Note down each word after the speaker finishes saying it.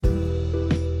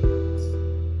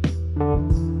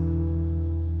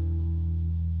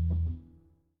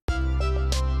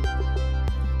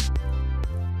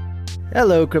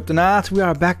Hello, Cryptonauts. We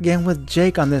are back again with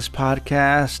Jake on this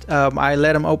podcast. I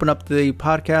let him open up the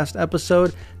podcast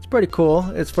episode. It's pretty cool.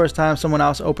 It's the first time someone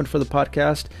else opened for the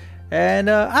podcast. And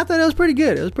I thought it was pretty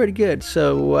good.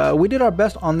 So we did our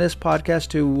best on this podcast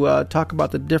to talk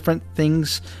about the different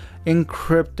things in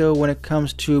crypto when it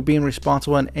comes to being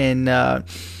responsible in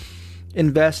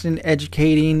investing,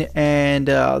 educating, and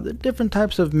the different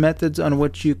types of methods on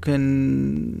which you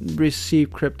can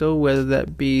receive crypto, whether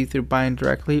that be through buying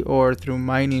directly or through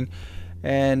mining.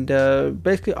 And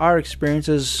basically our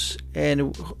experiences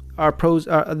and our pros,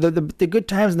 the good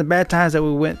times and the bad times that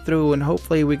we went through, and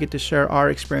hopefully we get to share our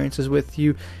experiences with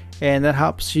you, and that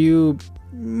helps you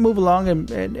move along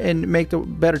and make the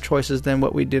better choices than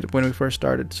what we did when we first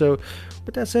started. So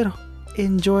with that said,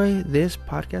 enjoy this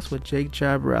podcast with Jake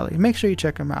Giabarelli. Make sure you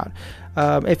check him out.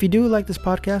 If you do like this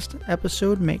podcast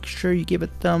episode, make sure you give it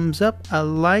a thumbs up, a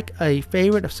like, a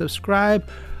favorite, a subscribe,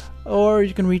 or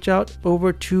you can reach out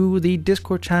over to the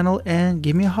Discord channel and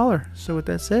give me a holler. So with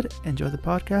that said, enjoy the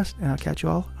podcast, and I'll catch you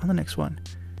all on the next one.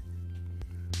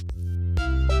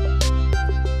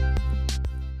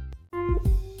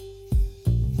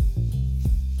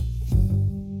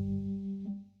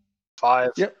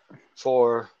 Five,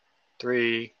 4,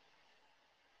 3.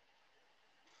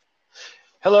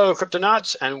 Hello,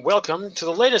 Cryptonauts, and welcome to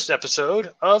the latest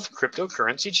episode of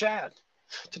Cryptocurrency Chat.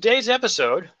 Today's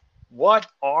episode, what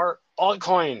are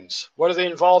altcoins? What are they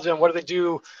involved in? What do they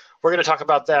do? We're going to talk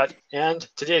about that. And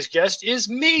today's guest is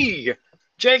me,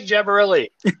 Jake Giabarelli,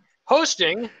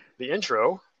 hosting the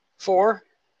intro for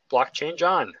Blockchain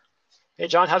John. Hey,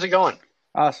 John, how's it going?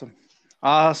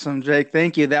 Awesome, Jake.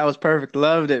 Thank you. That was perfect.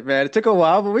 Loved it, man. It took a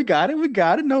while, but we got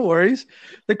it. No worries.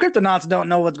 The Cryptonauts don't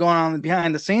know what's going on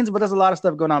behind the scenes, but there's a lot of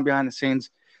stuff going on behind the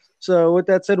scenes. So with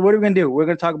that said, what are we going to do? We're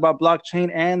going to talk about blockchain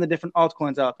and the different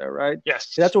altcoins out there, right? Yes.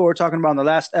 So that's what we're talking about in the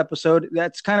last episode.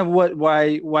 That's kind of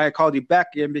why I called you back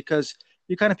in, because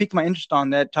you kind of piqued my interest on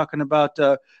that, talking about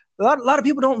a lot of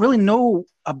people don't really know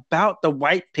about the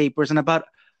white papers and about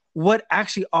what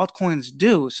actually altcoins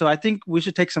do. So I think we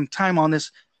should take some time on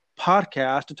this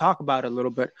podcast to talk about it a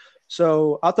little bit.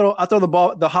 So I'll throw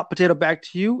the hot potato back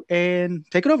to you and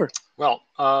take it over. Well,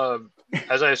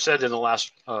 as I said in the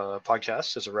last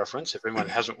podcast, as a reference, if anyone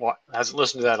hasn't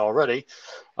listened to that already,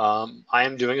 I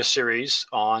am doing a series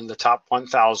on the top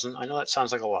 1,000. I know that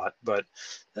sounds like a lot, but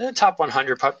the top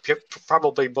 100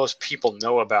 probably most people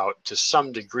know about to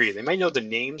some degree. They may know the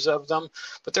names of them,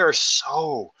 but there are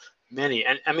so many.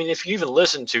 And I mean, if you even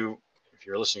listen to, if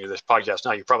you're listening to this podcast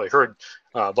now, you probably heard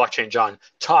Blockchain John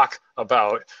talk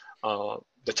about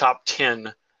the top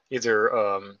 10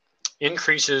 either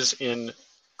increases in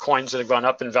coins that have gone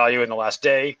up in value in the last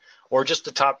day, or just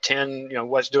the top 10,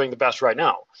 what's doing the best right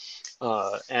now.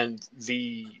 And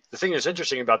the thing that's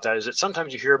interesting about that is that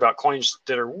sometimes you hear about coins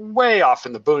that are way off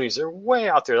in the boonies. They're way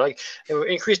out there. Like it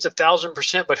increased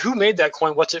 1,000%, but who made that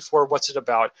coin? What's it for? What's it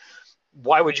about?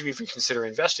 Why would you even consider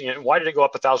investing in it? Why did it go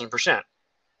up 1,000%?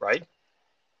 Right?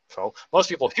 So most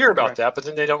people hear about that, but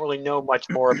then they don't really know much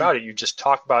more about it. You just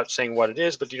talk about saying what it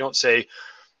is, but you don't say,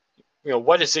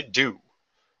 what does it do?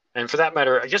 And for that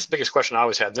matter, I guess the biggest question I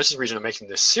always had, and this is the reason I'm making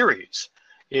this series,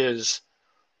 is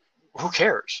who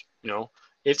cares?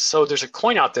 It's so there's a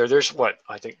coin out there. There's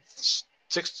I think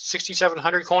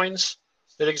 6,700 coins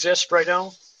that exist right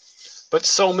now, but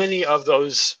so many of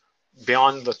those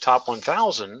beyond the top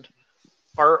 1,000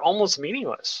 are almost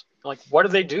meaningless. Like, what do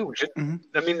they do?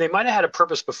 I mean, they might have had a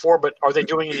purpose before, but are they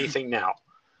doing anything now?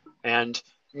 And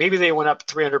maybe they went up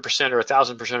 300% or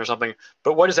 1,000% or something,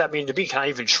 but what does that mean to me? Can I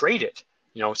even trade it?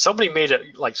 Somebody made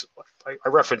it, like I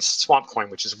referenced Swamp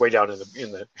Coin, which is way down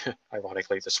in the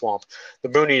ironically, the swamp, the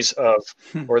boonies of,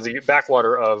 or the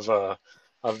backwater of the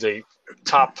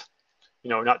top,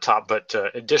 not top, but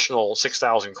additional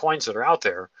 6,000 coins that are out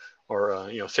there, or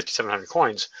 5,700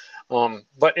 coins.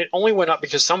 But it only went up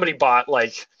because somebody bought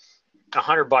like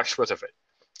 $100 worth of it.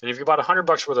 And if you bought $100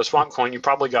 worth of Swamp Coin, you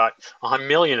probably got 1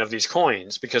 million of these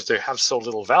coins because they have so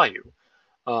little value.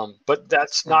 But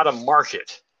that's not a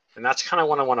market. And that's kind of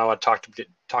what I want to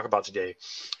talk about today,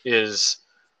 is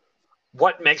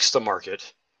what makes the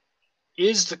market?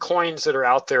 Is the coins that are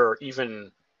out there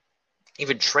even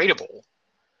tradable?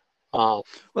 Well,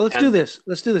 let's do this,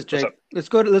 Jake. Let's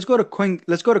go to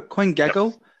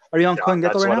CoinGecko. Are you on CoinGecko right now?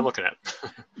 That's what I'm looking at.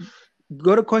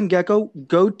 Go to CoinGecko,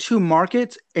 go to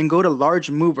markets, and go to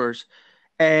large movers.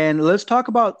 And let's talk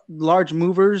about large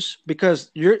movers,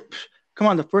 because come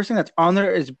on, the first thing that's on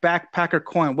there is Backpacker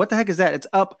Coin. What the heck is that? It's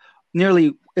up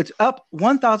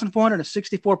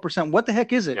 1,464%. What the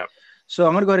heck is it? Yep. So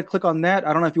I'm going to go ahead and click on that.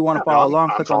 I don't know if you want to follow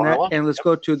along. Click on that, and let's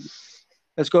go to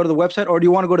the website, or do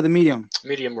you want to go to the Medium?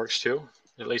 Medium works too.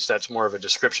 At least that's more of a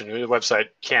description. The website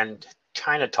can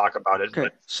kind of talk about it, Okay,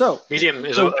 but so Medium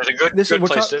is a good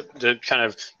place to kind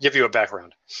of give you a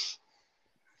background.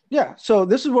 Yeah, so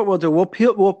this is what we'll do. We'll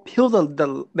peel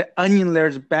the onion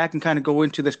layers back and kind of go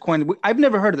into this coin. I've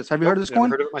never heard of this. Have you heard of this coin?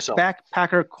 Never heard of it myself.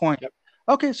 Backpacker coin. Yep.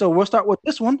 Okay, so we'll start with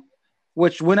this one,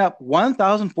 which went up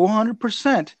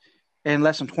 1,400% in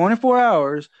less than 24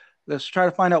 hours. Let's try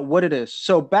to find out what it is.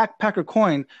 So Backpacker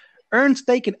coin earns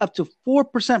staking up to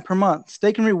 4% per month.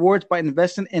 Staking rewards by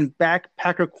investing in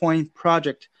Backpacker coin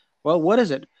project. Well, what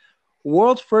is it?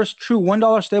 World's first true $1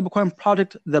 stablecoin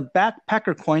project, the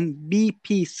Backpacker Coin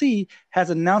 (BPC), has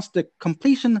announced the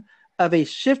completion of a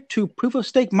shift to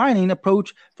proof-of-stake mining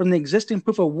approach from the existing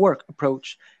proof-of-work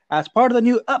approach. As part of the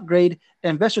new upgrade,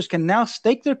 investors can now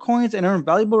stake their coins and earn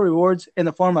valuable rewards in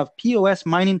the form of POS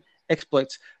mining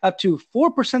exploits. Up to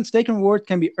 4% staking reward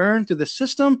can be earned through the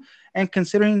system, and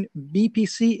considering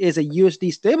BPC is a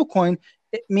USD stablecoin,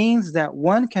 it means that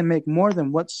one can make more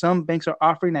than what some banks are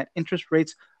offering at interest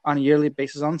rates on a yearly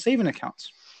basis on saving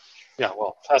accounts. Yeah,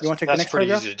 well, that's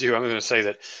pretty easy to do. I'm going to say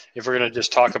that if we're going to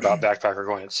just talk about Backpacker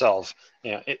coin itself,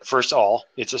 first of all,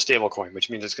 it's a stable coin, which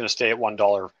means it's going to stay at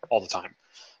 $1 all the time.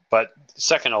 But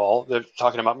second of all, they're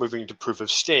talking about moving to proof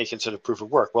of stake instead of proof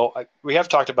of work. Well, we have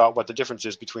talked about what the difference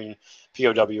is between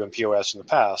POW and POS in the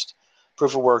past.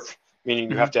 Proof of work, meaning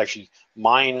you have to actually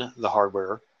mine the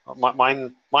hardware,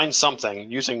 mine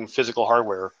something using physical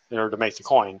hardware in order to make the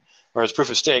coin. Whereas proof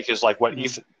of stake is like what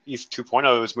ETH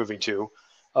 2.0 is moving to,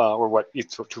 or what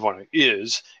ETH 2.0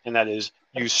 is, and that is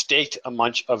you staked a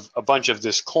bunch of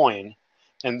this coin,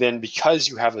 and then because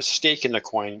you have a stake in the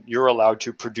coin, you're allowed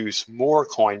to produce more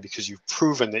coin because you've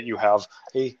proven that you have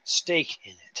a stake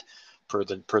in it, per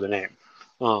the name.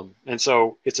 And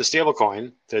so it's a stable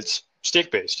coin that's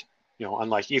stake based.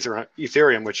 Unlike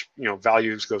Ethereum, which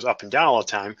values goes up and down all the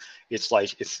time. It's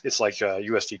like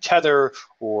USD Tether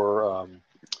or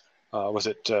was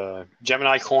it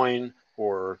Gemini coin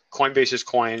or Coinbase's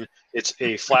coin? It's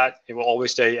a flat. It will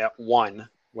always stay at 1,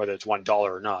 whether it's $1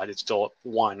 or not. It's still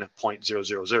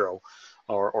 1.000.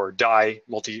 Or DAI,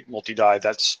 multi-DAI.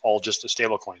 That's all just a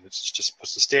stable coin. It's just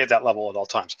supposed to stay at that level at all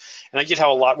times. And I get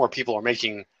how a lot more people are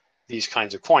making these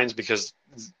kinds of coins because,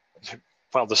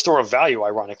 well, the store of value,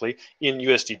 ironically, in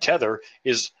USD Tether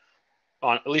is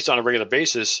at least on a regular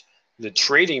basis. The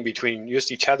trading between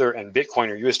USD Tether and Bitcoin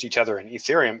or USD Tether and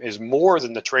Ethereum is more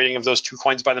than the trading of those two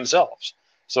coins by themselves.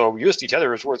 So USD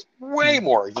Tether is worth way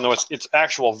more, even though its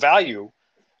actual value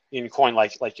in coin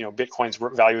like Bitcoin's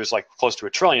value is like close to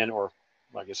 $1 trillion, or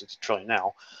I guess it's $1 trillion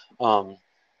now.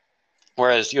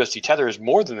 Whereas USD Tether is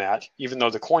more than that, even though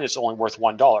the coin is only worth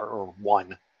 $1 or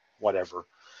one whatever.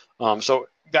 So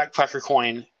Backpacker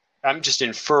coin, I'm just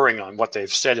inferring on what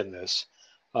they've said in this.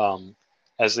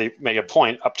 As they make a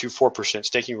point, up to 4%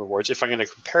 staking rewards. If I'm going to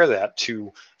compare that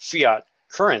to fiat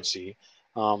currency,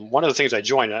 one of the things I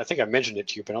joined, and I think I mentioned it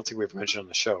to you, but I don't think we ever mentioned it on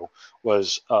the show,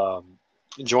 was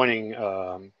joining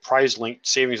prize-linked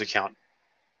savings account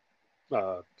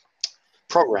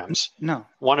programs. No.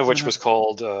 One of which was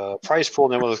called Prize Pool,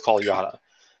 and then one was called Yada.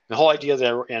 The whole idea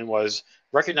there was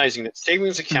recognizing that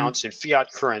savings accounts in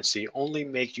fiat currency only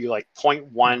make you like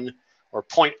 0.1 or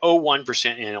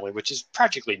 0.01% annually, which is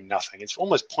practically nothing. It's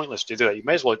almost pointless to do that. You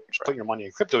may as well put your money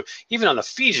in crypto. Even on the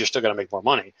fees, you're still going to make more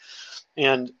money.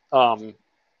 And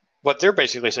what they're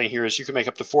basically saying here is you can make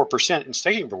up to 4% in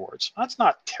staking rewards. That's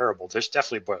not terrible. There's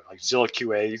definitely, like Zilla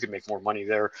QA, you can make more money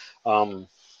there. Trying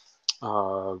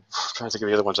to think of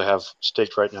the other ones I have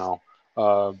staked right now.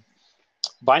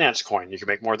 Binance Coin, you can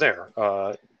make more there.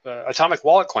 Atomic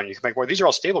Wallet Coin, you can make more. These are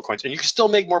all stable coins, and you can still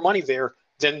make more money there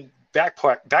than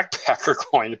Backpacker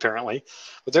coin, apparently.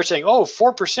 But they're saying,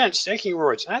 4% staking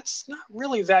rewards. That's not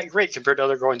really that great compared to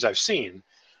other coins I've seen.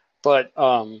 But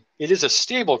it is a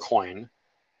stable coin.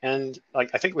 And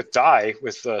like I think with DAI,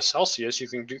 with Celsius, you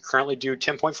can currently do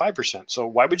 10.5%. So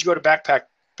why would you go to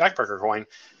Backpacker coin?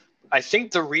 I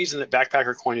think the reason that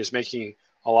Backpacker coin is making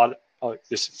a lot of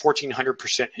this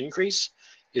 1,400% increase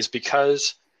is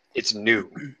because it's new.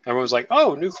 Everyone's like,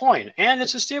 new coin, and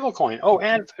it's a stable coin.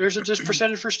 And there's this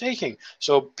percentage for staking.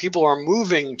 So people are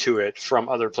moving to it from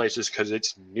other places because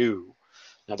it's new.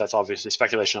 Now, that's obviously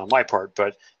speculation on my part,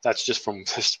 but that's just from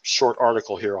this short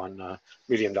article here on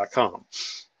Medium.com.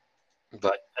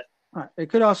 But it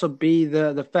could also be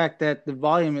the fact that the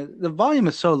volume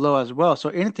is so low as well. So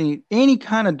any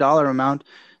kind of dollar amount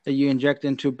that you inject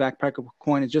into Backpacker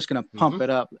coin is just going to pump it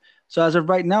up. So as of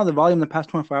right now, the volume in the past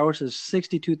 24 hours is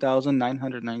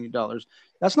 $62,990.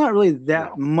 That's not really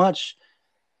that much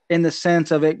in the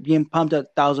sense of it being pumped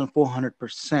at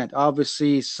 1,400%.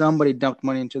 Obviously, somebody dumped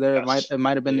money into there. It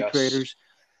might have been the creators.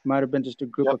 Might have been just a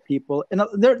group Yep. of people. And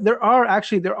there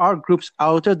are groups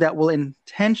out there that will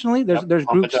intentionally. There's Yep. there's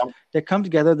Pump and groups dump. that come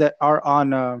together that are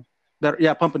on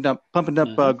pump and dump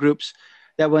Mhm. groups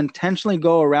that will intentionally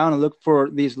go around and look for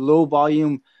these low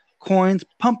volume coins,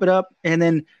 pump it up, and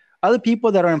then other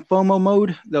people that are in FOMO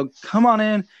mode, they'll come on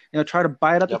in and try to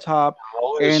buy it at the Yep. top.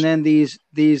 Always. And then these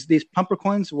pumper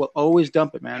coins will always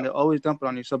dump it, man. Yep. They'll always dump it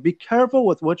on you. So be careful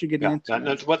with what you're getting Yeah. into.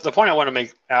 Man. What the point I want to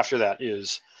make after that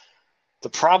is the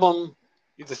problem.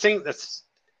 The thing that's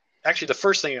actually the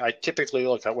first thing I typically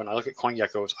look at when I look at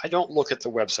CoinGecko is I don't look at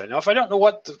the website. Now, if I don't know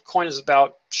what the coin is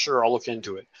about, sure, I'll look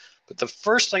into it. But the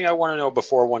first thing I want to know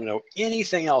before I want to know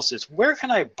anything else is where can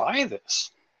I buy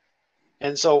this?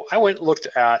 And so I went and looked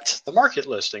at the market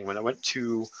listing when I went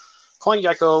to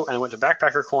CoinGecko and I went to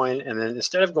Backpacker Coin, and then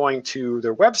instead of going to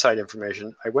their website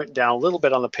information, I went down a little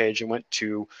bit on the page and went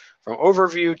to from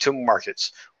overview to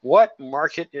markets. What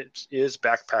market is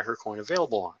Backpacker Coin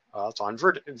available on? It's on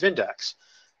Vindex.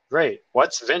 Great.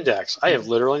 What's Vindex? I have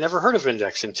literally never heard of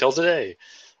Vindex until today.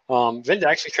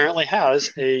 Vindex currently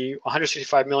has a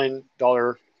 $165 million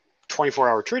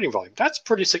 24-hour trading volume. That's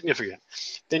pretty significant.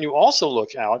 Then you also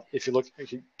look out. If you look,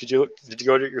 did you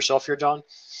go to it yourself here, Don?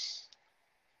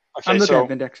 Okay, I'm looking at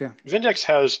Vindex. Yeah, Vindex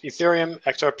has Ethereum,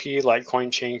 XRP, Litecoin,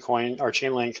 Chaincoin, or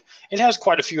Chainlink. It has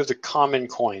quite a few of the common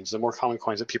coins, the more common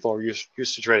coins that people are used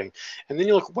to trading. And then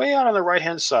you look way out on the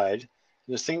right-hand side,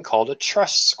 this thing called a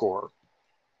trust score.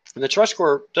 And the trust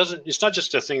score it's not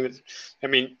just a thing that, I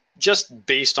mean, just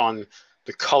based on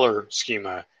the color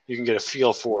schema, you can get a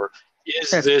feel for,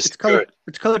 is this good?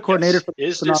 It's color coordinated.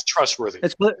 Yes. Is this trustworthy?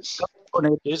 It's color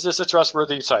coordinated. Is this a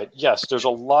trustworthy site? Yes, there's a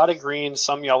lot of green,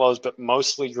 some yellows, but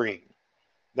mostly green.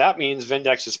 That means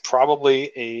Vindex is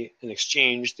probably an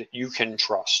exchange that you can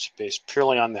trust based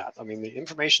purely on that. I mean, the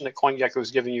information that CoinGecko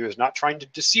is giving you is not trying to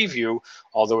deceive you,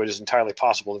 although it is entirely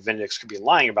possible that Vindex could be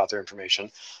lying about their information.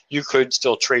 You could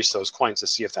still trace those coins to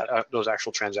see if those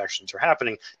actual transactions are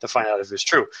happening to find out if it's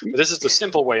true. But this is the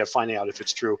simple way of finding out if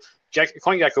it's true.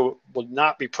 CoinGecko will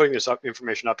not be putting this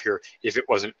information up here if it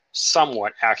wasn't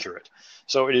somewhat accurate.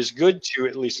 So it is good to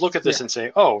at least look at this and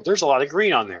say, oh, there's a lot of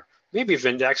green on there. Maybe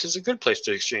Vindex is a good place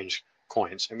to exchange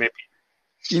coins, and maybe.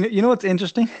 You know what's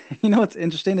interesting? You know what's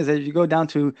interesting is that if you go down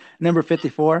to number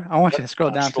 54. I want you to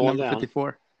scroll down to number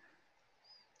 54.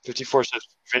 54 says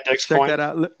Vindex Check coin. That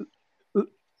out.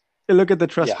 Look at the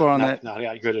trust score on that. Not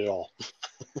good at all.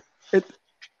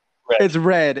 It's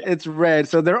red. It's red.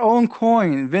 So their own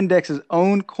coin, Vindex's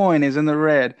own coin, is in the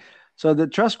red. So the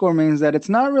trust score means that it's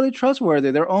not really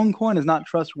trustworthy. Their own coin is not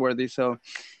trustworthy. So.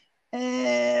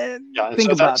 Think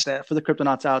about that for the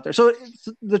cryptonauts out there. So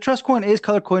the trust coin is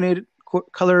color coded for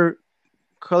the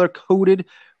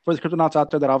cryptonauts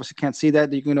out there that obviously can't see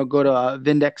that. You can go to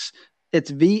Vindex. It's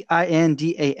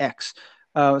VINDAX.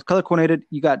 It's color coordinated.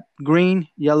 You got green,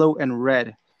 yellow, and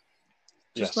red.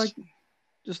 Just like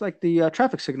the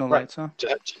traffic signal lights, huh?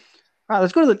 All right,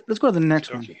 let's go to the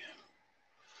next one.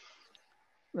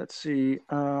 Let's see.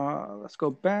 Let's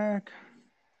go back.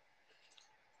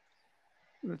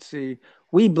 Let's see.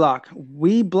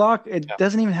 WeBlock. It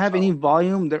doesn't even have any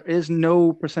volume. There is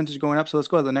no percentage going up. So let's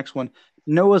go to the next one.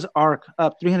 Noah's Ark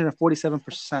up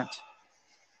 347%.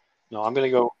 No, I'm going to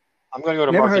go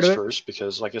to markets first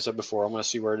because, like I said before, I'm going to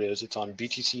see where it is. It's on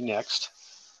BTC Next.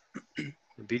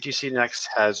 BTC Next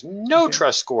has no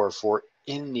trust score for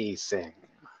anything.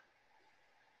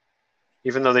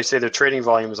 Even though they say their trading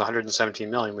volume is 117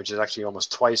 million, which is actually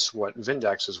almost twice what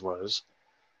Vindex's was.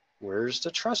 Where's the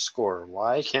trust score?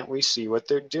 Why can't we see what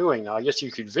they're doing? Now, I guess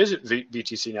you could visit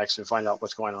BTC Next and find out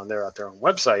what's going on there at their own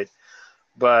website.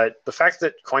 But the fact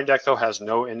that CoinGecko has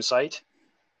no insight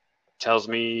tells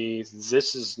me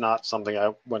this is not something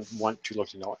I want to look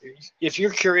to know. If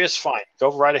you're curious, fine.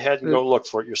 Go right ahead and go look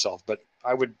for it yourself. But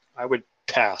I would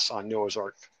pass on Noah's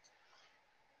Ark.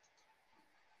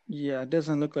 Yeah, it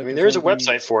doesn't look like. I mean, there's a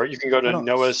website for it. You can go to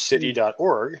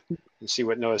noahcity.org and see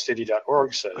what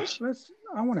noahcity.org says.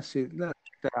 I want to see that.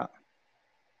 Check that out.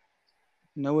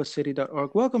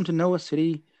 noahcity.org. Welcome to Noah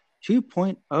City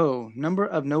 2.0. Number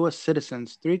of Noah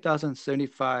citizens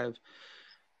 3,075.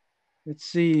 Let's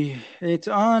see. It's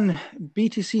on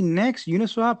BTC Next,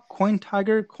 Uniswap,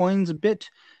 CoinTiger, CoinsBit.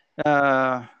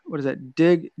 What is that?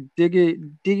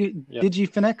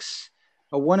 Digifinex,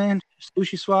 a 1inch,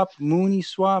 SushiSwap,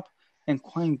 Mooniswap, and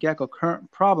CoinGecko. Current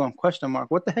problem? ?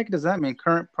 What the heck does that mean?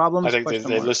 Current problems? I think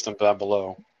they list them down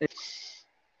below.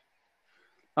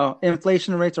 Oh,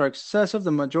 inflation rates are excessive.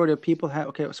 The majority of people have.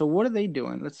 Okay, so what are they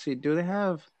doing? Let's see. Do they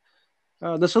have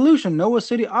the solution? Noah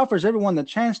City offers everyone the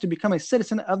chance to become a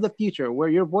citizen of the future, where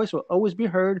your voice will always be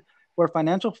heard, where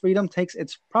financial freedom takes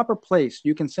its proper place.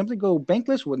 You can simply go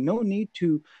bankless with no need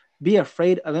to be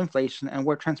afraid of inflation, and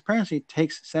where transparency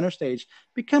takes center stage.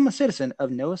 Become a citizen of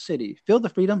Noah City. Feel the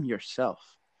freedom yourself.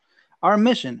 Our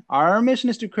mission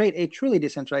is to create a truly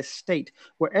decentralized state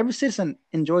where every citizen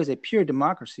enjoys a pure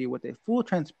democracy with a full,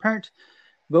 transparent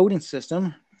voting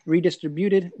system,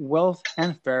 redistributed wealth,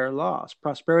 and fair laws.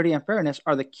 Prosperity and fairness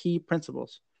are the key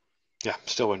principles. Yeah,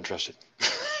 still interested.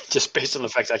 Just based on the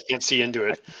fact I can't see into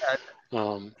it.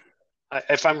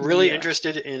 If I'm really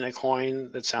interested in a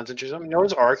coin that sounds interesting, I mean,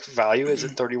 Noah's Ark value is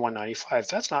at $31.95.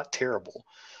 That's not terrible.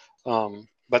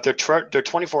 But their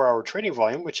 24-hour trading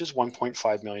volume, which is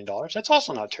 $1.5 million, that's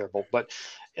also not terrible. But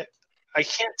I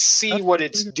can't see what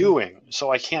it's doing,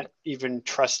 so I can't even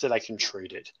trust that I can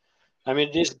trade it. I mean,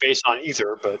 it is based on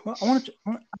Ether, but Well, I'm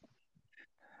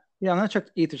gonna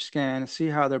check Etherscan and see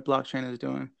how their blockchain is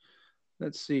doing.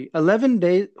 Let's see. 11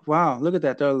 days. Wow, look at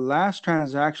that. Their last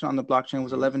transaction on the blockchain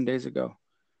was 11 days ago.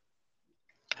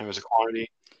 It was a quantity.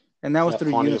 And that was through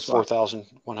quantity Uniswap. of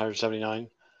 4,179.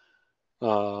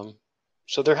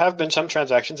 So there have been some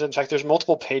transactions. In fact, there's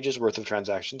multiple pages worth of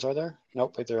transactions, are there?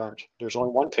 Nope, there aren't. There's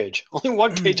only one page. Only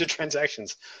one page of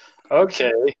transactions.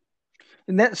 Okay.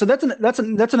 And that's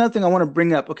another thing I want to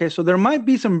bring up. Okay, so there might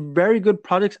be some very good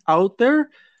projects out there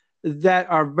that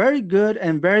are very good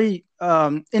and very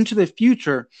into the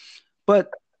future,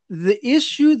 but the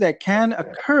issue that can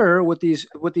occur with these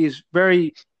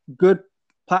very good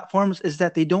platforms is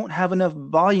that they don't have enough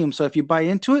volume. So if you buy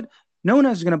into it, no one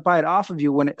is going to buy it off of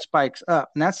you when it spikes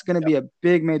up, and that's going to be a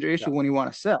big major issue when you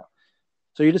want to sell.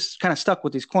 So you're just kind of stuck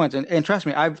with these coins, and trust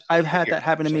me, I've had that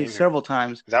happen to me several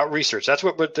times. Without research, that's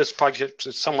what this podcast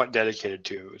is somewhat dedicated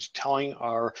to. Is telling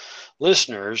our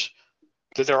listeners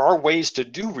that there are ways to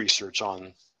do research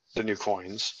on the new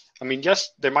coins. I mean, yes,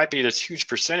 there might be this huge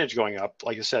percentage going up.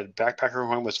 Like I said, Backpacker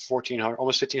coin was 1,400,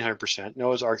 almost 1,500%.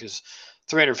 Noah's Ark is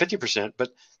 350%.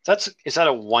 But is that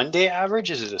a 1-day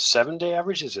average? Is it a 7-day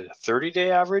average? Is it a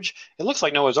 30-day average? It looks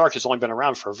like Noah's Ark has only been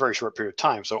around for a very short period of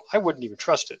time, so I wouldn't even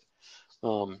trust it.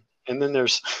 And then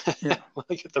there's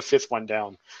look at the fifth one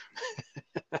down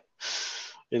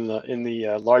in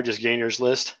the largest gainers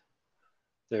list.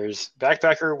 There's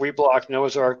Backpacker, Weeblock,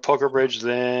 Noah's Ark, Poker Bridge,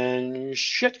 then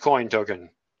Shitcoin Token.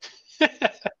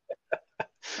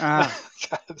 God,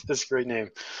 that's a great name.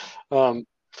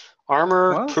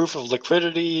 Armor, Proof of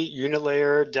Liquidity,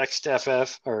 Unilayer,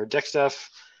 DexDef,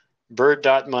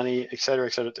 Bird.money, et cetera,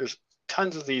 et cetera. There's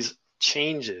tons of these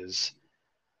changes.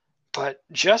 But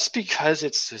just because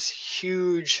it's this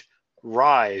huge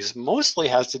rise mostly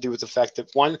has to do with the fact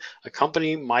that, one, a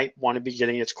company might want to be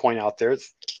getting its coin out there.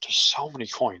 There's so many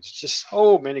coins, just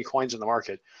so many coins in the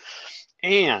market.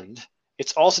 And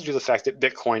it's also due to the fact that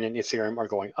Bitcoin and Ethereum are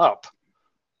going up.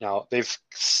 Now, they've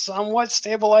somewhat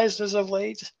stabilized as of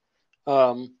late,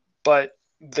 but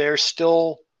they're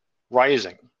still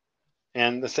rising.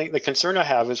 And the concern I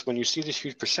have is when you see these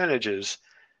huge percentages,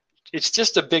 it's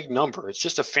just a big number. It's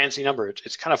just a fancy number.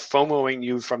 It's kind of FOMOing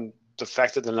you from the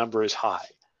fact that the number is high.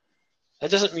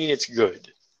 That doesn't mean it's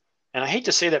good. And I hate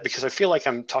to say that because I feel like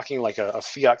I'm talking like a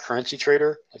fiat currency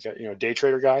trader, like a day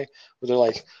trader guy, where they're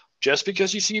like, just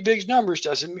because you see big numbers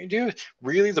doesn't mean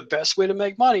really the best way to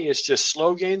make money is just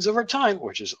slow gains over time,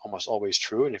 which is almost always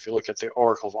true. And if you look at the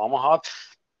Oracle of Omaha,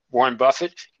 Warren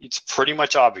Buffett, it's pretty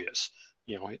much obvious.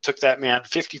 It took that man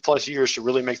 50 plus years to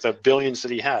really make the billions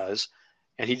that he has.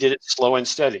 And he did it slow and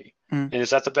steady. And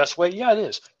is that the best way? Yeah, it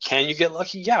is. Can you get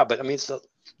lucky? Yeah, but I mean,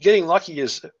 getting lucky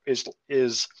is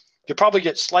you probably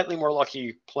get slightly more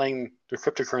lucky playing the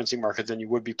cryptocurrency market than you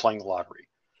would be playing the lottery.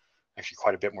 Actually,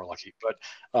 quite a bit more lucky. But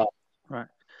right,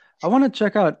 I want to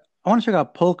check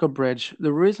out Polka Bridge.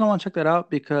 The reason I want to check that out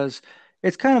because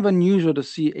it's kind of unusual to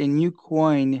see a new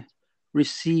coin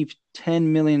receive $10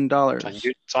 million.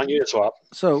 It's on Uniswap.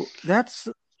 So let's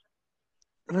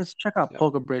check out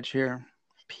Polka Bridge here.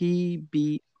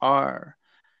 PBR.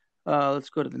 Let's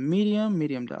go to the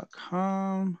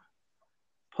medium.com.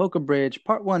 Polka Bridge,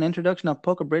 Part 1, Introduction of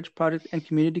Polka Bridge Project and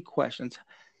Community Questions.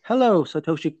 Hello,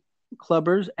 Satoshi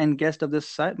Clubbers and guests of this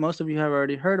site. Most of you have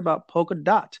already heard about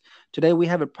Polkadot. Today we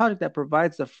have a project that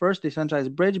provides the first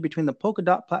decentralized bridge between the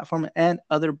Polkadot platform and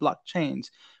other blockchains.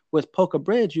 With Polka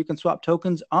Bridge, you can swap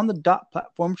tokens on the DOT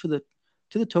platform to the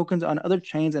tokens on other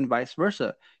chains and vice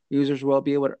versa. Users will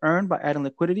be able to earn by adding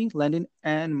liquidity, lending,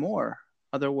 and more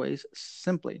other ways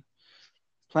simply.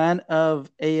 Plan of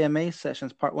AMA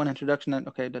sessions, Part 1, Introduction.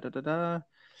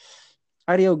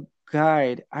 IDO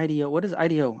Guide. IDO. What is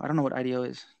IDO? I don't know what IDO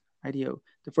is. IDO.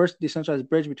 The first decentralized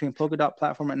bridge between Polkadot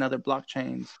platform and other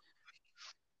blockchains.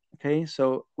 Okay,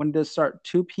 so when did this start?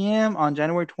 2 p.m. on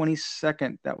January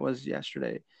 22nd. That was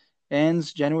yesterday.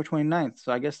 ends January 29th.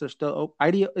 So I guess they're still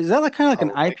IDO. Is that like kind of like an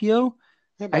Probably. IPO?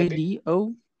 It might be.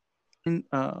 IDO?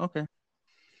 Okay.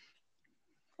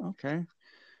 Okay.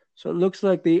 So it looks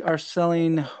like they are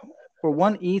selling for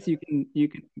one ETH. You can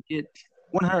get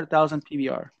 100,000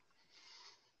 PBR.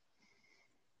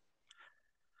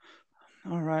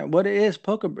 All right. What is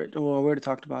PokerBridge? Well, we already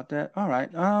talked about that. All right.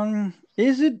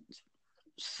 Is it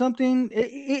something?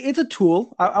 It's a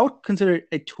tool. I would consider it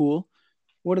a tool.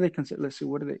 What do they consider? Let's see.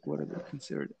 What do they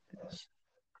consider it as?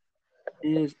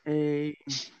 Is a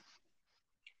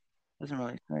doesn't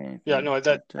really say Yeah, anything, no,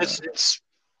 but it's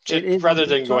it is rather one.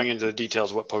 than So going into the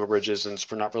details of what PokerBridge is, and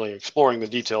we're not really exploring the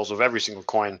details of every single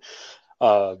coin.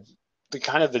 Uh,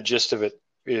 the gist of it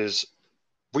is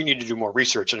we need to do more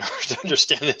research in order to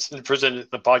understand this and present it in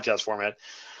the podcast format.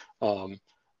 Um,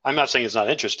 I'm not saying it's not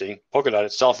interesting. Polkadot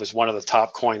itself is one of the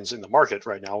top coins in the market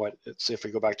right now. If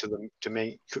we go back to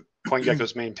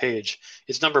CoinGecko's main page,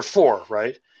 it's number 4,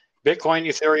 right? Bitcoin,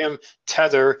 Ethereum,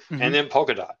 Tether, and then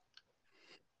Polkadot.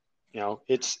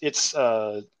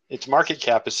 Its market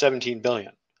cap is 17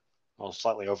 billion. Well,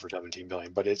 slightly over 17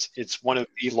 billion, but it's one of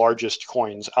the largest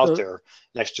coins out there,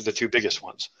 next to the 2 biggest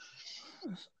ones.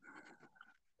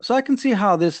 So I can see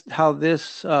how this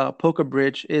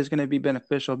PokerBridge is going to be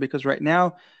beneficial, because right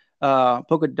now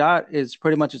Polkadot is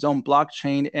pretty much its own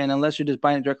blockchain, and unless you're just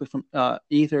buying it directly from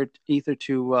Ether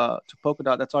to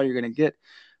Polkadot, that's all you're going to get.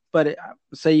 But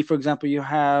say, for example, you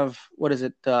have, what is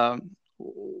it,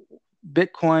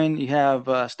 Bitcoin, you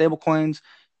have stable coins,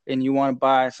 and you want to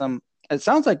buy some. It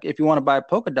sounds like if you want to buy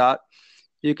Polkadot,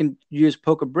 you can use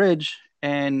PokerBridge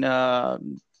and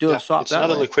do a swap it's that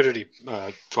another way. liquidity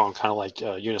tool, kind of like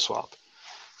Uniswap.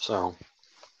 So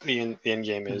the end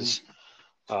game is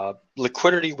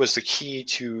liquidity was the key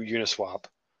to Uniswap.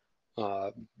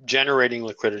 Generating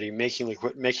liquidity,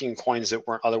 making coins that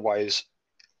weren't otherwise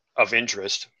of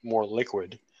interest more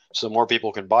liquid, so more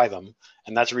people can buy them,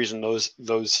 and that's the reason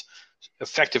those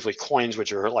effectively coins,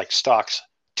 which are like stocks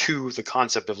to the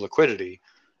concept of liquidity,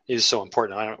 is so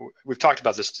important. We've talked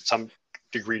about this to some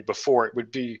degree before. It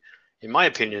would be, in my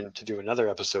opinion, to do another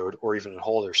episode or even a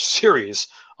whole other series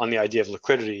on the idea of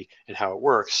liquidity and how it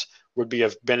works would be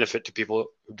of benefit to people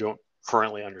who don't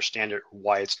currently understand it or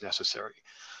why it's necessary.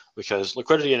 Because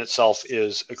liquidity in itself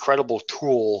is a credible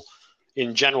tool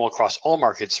in general across all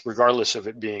markets, regardless of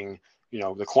it being,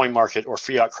 the coin market or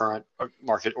fiat current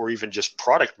market or even just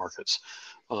product markets.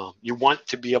 You want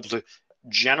to be able to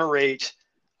generate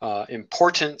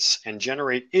importance and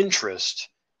generate interest,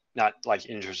 not like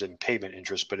interest in payment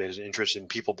interest, but as interest in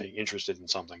people being interested in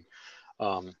something,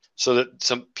 so that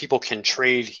some people can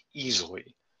trade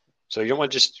easily. So you don't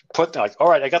want to just put like, all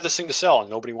right, I got this thing to sell and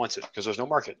nobody wants it because there's no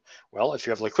market. Well, if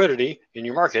you have liquidity in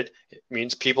your market, it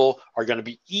means people are going to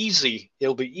be easy.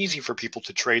 It'll be easy for people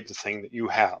to trade the thing that you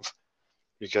have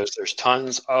because there's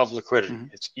tons of liquidity.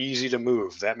 It's easy to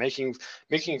move. That making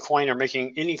a coin or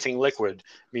making anything liquid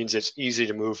means it's easy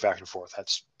to move back and forth.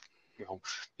 That's,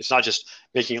 it's not just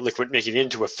making it liquid, making it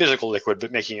into a physical liquid,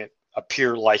 but making it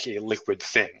appear like a liquid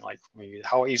thing. Like,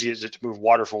 how easy is it to move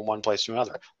water from one place to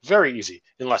another? Very easy,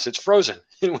 unless it's frozen,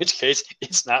 in which case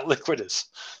it's not liquidous.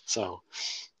 So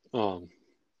once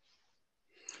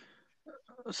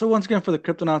again, for the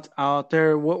cryptonauts out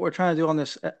there, what we're trying to do on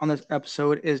this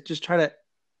episode is just try to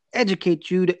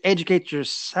educate you, to educate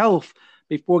yourself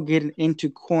before getting into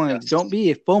coins. Yes. Don't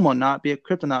be a FOMO not be a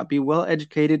cryptonaut. Be well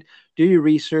educated. Do your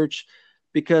research,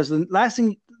 because the last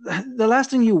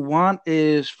thing you want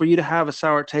is for you to have a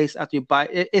sour taste after you buy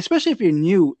it, especially if you're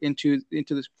new into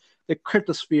the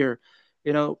cryptosphere.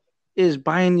 Is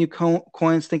buying new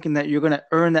coins thinking that you're going to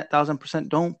earn that 1,000%.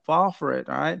 Don't fall for it.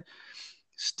 All right.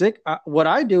 What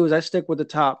I do is I stick with the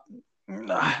top,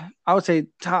 I would say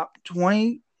top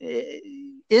 20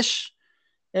 ish,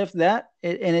 if that.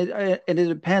 It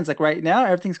depends. Like right now,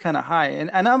 everything's kind of high,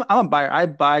 and I'm a buyer. I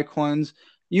buy coins.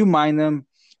 You mine them.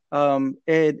 And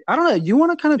I don't know. You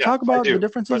want to kind of talk about the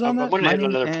differences on that? I want to hit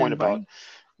another point about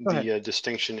the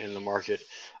distinction in the market.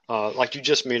 Like you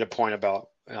just made a point about,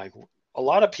 like, a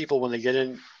lot of people, when they get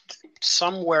in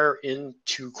somewhere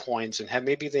into coins and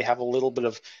maybe they have a little bit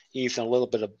of ETH and a little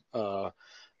bit of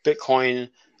Bitcoin,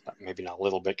 maybe not a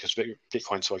little bit because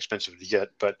Bitcoin's so expensive to get,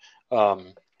 but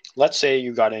let's say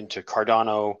you got into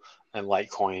Cardano and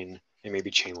Litecoin and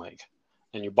maybe Chainlink,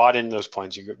 and you bought in those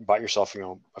coins. You bought yourself,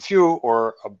 a few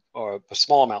or a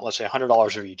small amount, let's say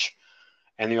 $100 of each,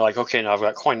 and you're like, okay, now I've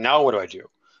got coin. Now what do?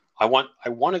 I want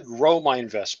to grow my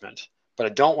investment, but I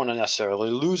don't want to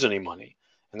necessarily lose any money.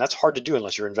 And that's hard to do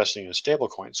unless you're investing in a stable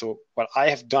coin. So what I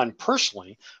have done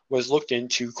personally was looked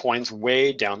into coins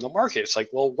way down the market. It's like,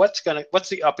 well, what's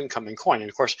the up and coming coin? And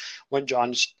of course, when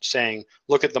John's saying,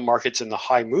 look at the markets and the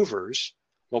high movers,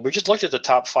 well, we just looked at the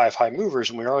top 5 high movers,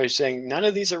 and we're always saying none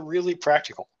of these are really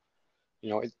practical.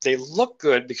 They look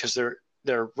good because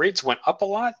their rates went up a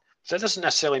lot. That doesn't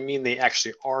necessarily mean they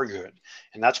actually are good.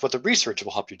 And that's what the research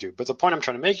will help you do. But the point I'm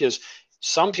trying to make is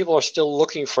some people are still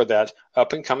looking for that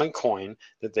up and coming coin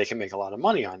that they can make a lot of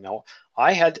money on. Now,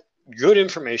 I had good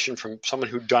information from someone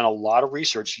who'd done a lot of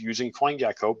research using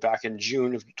CoinGecko back in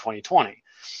June of 2020.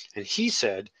 And he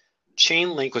said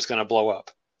Chainlink was going to blow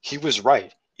up. He was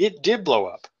right. It did blow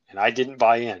up, and I didn't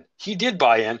buy in. He did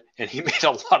buy in, and he made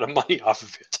a lot of money off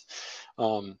of it.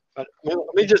 But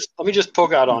let me just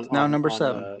poke out on number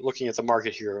 7. Looking at the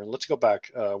market here, and let's go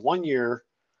back 1 year,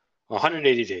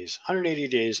 180 days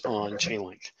on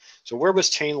Chainlink. So where was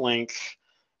Chainlink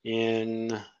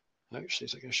in? Actually,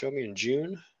 is it going to show me in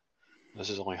June?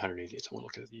 This is only 180 days. I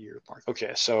want to look at the year mark.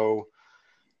 Okay, so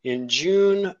in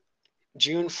June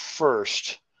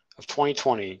 1st of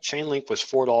 2020, Chainlink was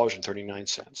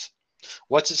 $4.39.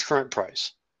 What's its current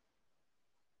price?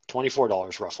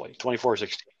 $24 roughly,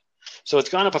 $24.16. So it's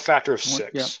gone up a factor of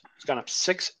 6. Yep. It's gone up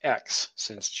 6x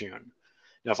since June.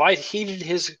 Now, if I heeded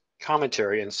his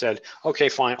commentary and said, okay,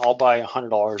 fine, I'll buy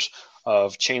 $100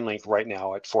 of Chainlink right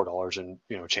now at $4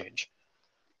 and change,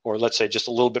 or let's say just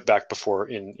a little bit back before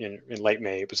in late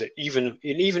May, it was at even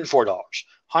 $4.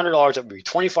 $100, that would be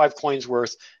 25 coins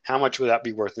worth. How much would that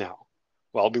be worth now?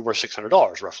 Well, it'll be worth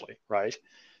 $600 roughly, right?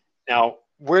 Now,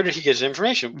 where did he get his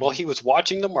information? Well, he was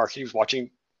watching the market. He was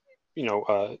watching,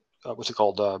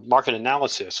 market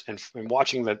analysis and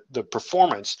watching the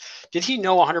performance. Did he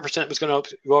know 100% it was going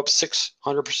to go up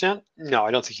 600%? No,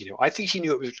 I don't think he knew. I think he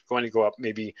knew it was going to go up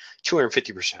maybe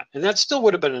 250%. And that still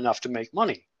would have been enough to make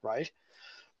money, right?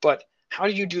 But how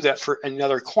do you do that for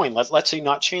another coin? Let's say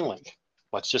not Chainlink.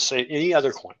 Let's just say any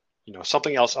other coin,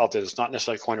 something else out there that's not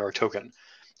necessarily a coin or a token.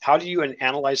 How do you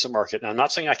analyze the market? And I'm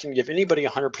not saying I can give anybody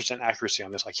 100% accuracy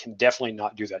on this. I can definitely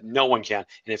not do that. No one can.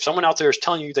 And if someone out there is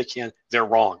telling you they can, they're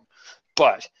wrong.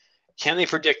 But can they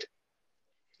predict?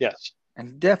 Yes.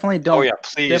 And definitely don't. Oh yeah,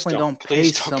 please don't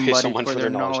pay someone for their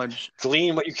knowledge.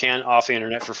 Glean what you can off the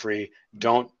internet for free.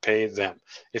 Don't pay them.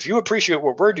 If you appreciate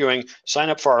what we're doing, sign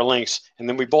up for our links, and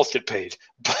then we both get paid.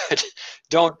 But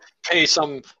don't pay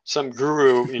some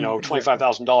guru,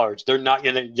 $25,000. They're not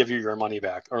going to give you your money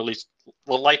back, or at least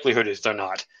the likelihood is they're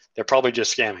not. They're probably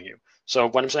just scamming you. So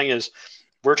what I'm saying is,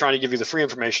 we're trying to give you the free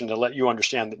information to let you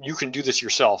understand that you can do this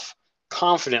yourself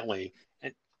confidently.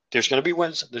 There's going to be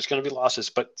wins, there's going to be losses,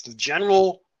 but the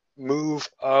general move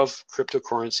of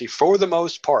cryptocurrency, for the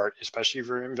most part, especially if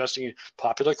you're investing in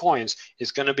popular coins,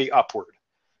 is going to be upward.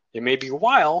 It may be a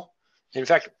while. In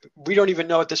fact, we don't even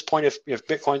know at this point if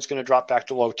Bitcoin's going to drop back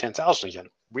to low 10,000 again.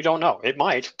 We don't know. It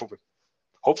might, but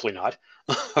hopefully not.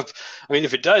 I mean,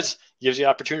 if it does, it gives you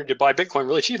the opportunity to buy Bitcoin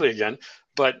really cheaply again.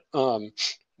 But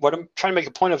what I'm trying to make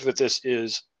a point of with this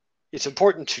is it's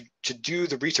important to do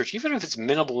the research, even if it's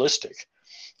minimalistic.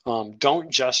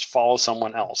 Don't just follow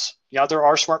someone else. Yeah, there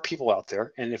are smart people out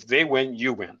there, and if they win,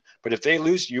 you win. But if they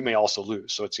lose, you may also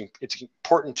lose. So it's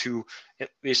important to, at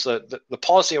least the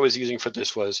policy I was using for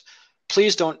this was,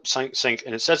 please don't sink,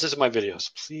 and it says this in my videos,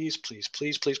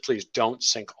 please don't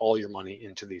sink all your money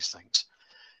into these things.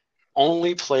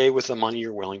 Only play with the money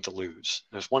you're willing to lose.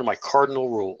 That's one of my cardinal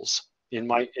rules.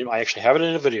 I actually have it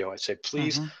in a video. I say,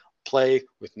 please play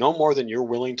with no more than you're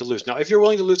willing to lose. Now, if you're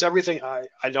willing to lose everything, I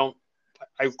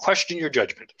question your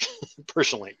judgment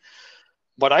personally.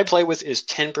 What I play with is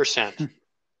 10%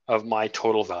 of my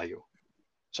total value.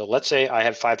 So let's say I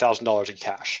had $5,000 in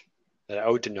cash that I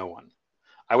owed to no one.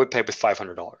 I would pay with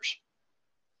 $500.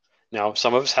 Now,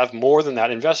 some of us have more than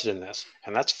that invested in this,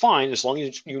 and that's fine as long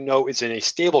as you know it's in a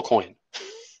stable coin,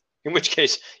 in which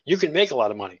case you can make a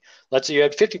lot of money. Let's say you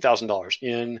had $50,000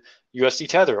 in USD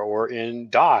Tether or in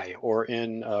DAI or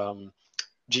in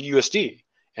GUSD,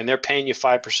 and they're paying you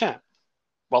 5%.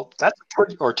 Well, that's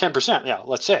or 10%. Yeah,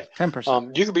 let's say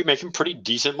 10%. You could be making pretty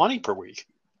decent money per week,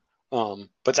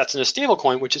 but that's in a stable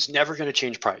coin, which is never going to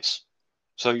change price.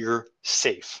 So you're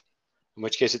safe. In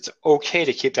which case, it's okay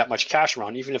to keep that much cash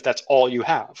around, even if that's all you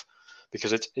have,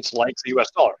 because it's like the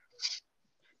U.S. dollar.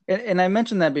 And I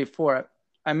mentioned that before.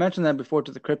 I mentioned that before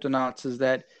to the Cryptonauts, is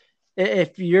that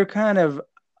if you're kind of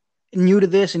new to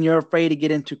this and you're afraid to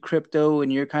get into crypto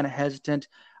and you're kind of hesitant,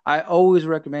 I always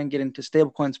recommend getting to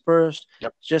stablecoins first,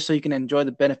 just so you can enjoy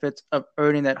the benefits of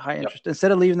earning that high interest.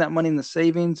 Instead of leaving that money in the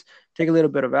savings, take a little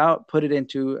bit of out, put it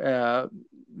into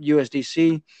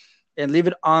USDC, and leave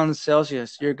it on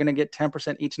Celsius, you're going to get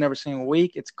 10% each and every single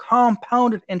week. It's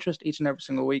compounded interest each and every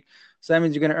single week. So that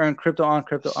means you're going to earn crypto on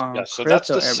crypto on Yeah, so that's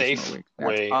crypto the every single safe week. That's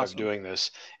way awesome. of doing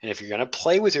this. And if you're going to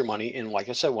play with your money in, like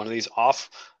I said, one of these off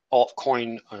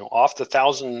altcoin, off the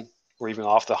 1,000 or even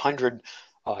off the 100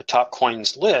 top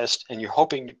coins list, and you're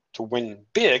hoping to win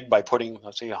big by putting,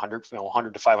 let's say, $100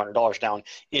 to $500 down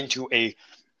into a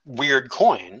weird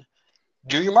coin,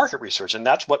 do your market research. And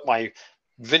that's what my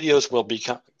videos will be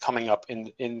coming up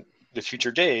in the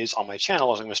future days on my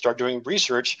channel. Is I'm going to start doing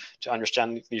research to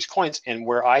understand these coins and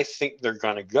where I think they're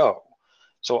going to go.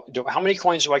 So how many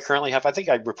coins do I currently have? I think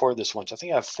I reported this once. I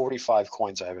think I have 45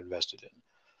 coins I have invested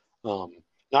in.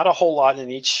 Not a whole lot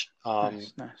in each.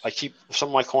 Nice. I keep some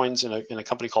of my coins in a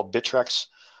company called Bittrex.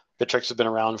 Bittrex has been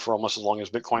around for almost as long as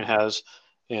Bitcoin has,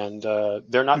 and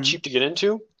they're not cheap to get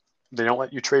into. They don't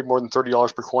let you trade more than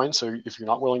 $30 per coin. So if you're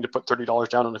not willing to put $30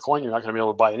 down on a coin, you're not going to be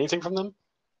able to buy anything from them.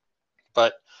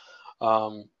 But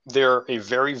they're a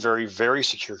very, very, very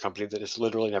secure company that has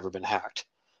literally never been hacked.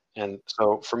 And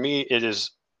so for me, it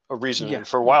is a reason. Yeah. And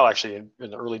for a while, actually, in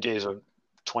the early days of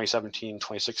 2017,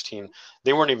 2016,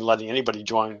 they weren't even letting anybody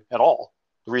join at all.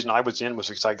 The reason I was in was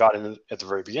because I got in at the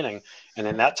very beginning. And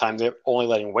in that time, they're only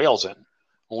letting whales in.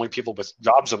 Only people with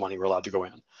gobs of money were allowed to go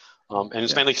in. And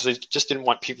it's mainly because they just didn't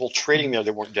want people trading there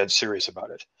that weren't dead serious about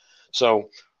it. So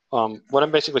what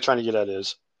I'm basically trying to get at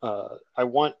is I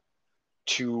want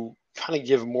to kind of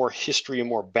give more history and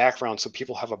more background so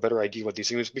people have a better idea what these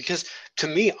things are. Because to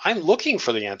me, I'm looking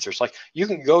for the answers. Like you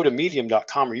can go to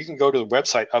medium.com or you can go to the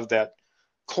website of that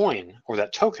coin or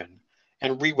that token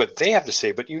and read what they have to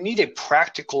say, but you need a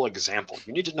practical example.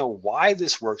 You need to know why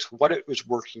this works, what it was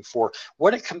working for,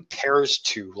 what it compares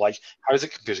to. Like, how does it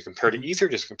compare? Does it compare to Ether?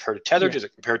 Does it compare to Tether? Does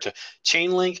it compare to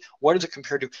Chainlink? What does it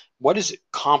compare to? What is it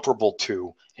comparable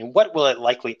to? And what will it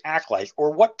likely act like?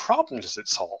 Or what problem does it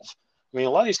solve? I mean, a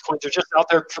lot of these coins are just out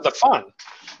there for the fun.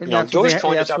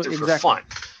 Dogecoin is out there for fun.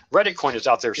 Reddit coin is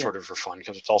out there sort of for fun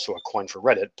because it's also a coin for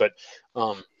Reddit. But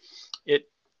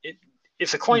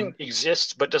if the coin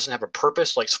exists but doesn't have a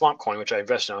purpose, like Swamp Coin, which I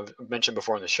invested in, I've mentioned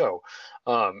before in the show,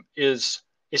 it's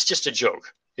just a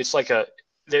joke. It's like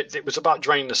it was about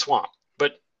draining the swamp,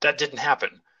 but that didn't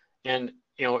happen. And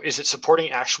is it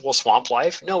supporting actual swamp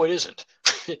life? No, it isn't.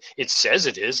 It says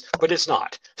it is, but it's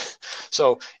not.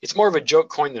 So it's more of a joke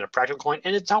coin than a practical coin,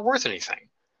 and it's not worth anything.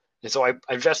 And so I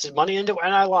invested money into it,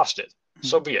 and I lost it.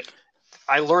 So be it.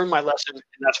 I learned my lesson, and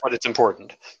that's why it's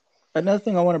important. Another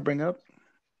thing I want to bring up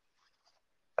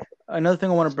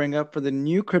for the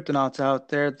new cryptonauts out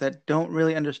there that don't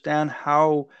really understand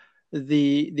how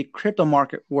the crypto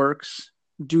market works,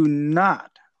 do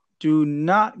not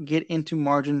get into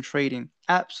margin trading.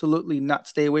 Absolutely not.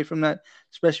 Stay away from that,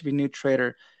 especially if you're a new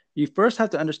trader. You first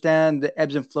have to understand the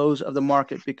ebbs and flows of the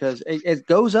market because it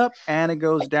goes up and it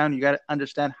goes down. You got to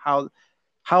understand how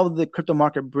the crypto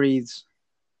market breathes.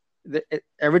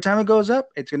 Every time it goes up,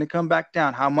 it's going to come back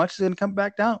down. How much is it going to come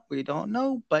back down? We don't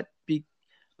know, but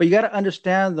you got to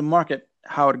understand the market,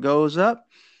 how it goes up.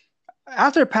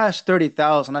 After it passed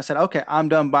 30,000, I said, okay, I'm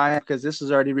done buying it because this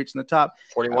is already reaching the top.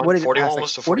 41, what did it 41 pass?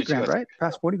 almost Like to 40 42, grand, right?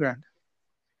 Past 40 grand.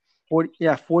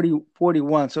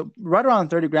 41. So right around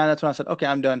 30 grand, that's when I said, okay,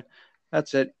 I'm done.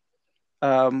 That's it.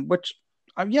 Which,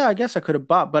 I guess I could have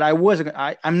bought, but I wasn't.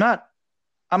 I'm a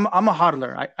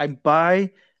hodler. I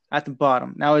buy at the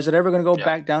bottom. Now, is it ever going to go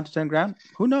back down to 10 grand?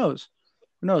 Who knows?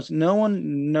 No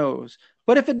one knows.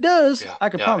 But if it does, I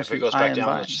can promise you, if it goes back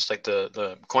down, it's just like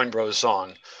the Coin Bros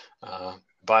song,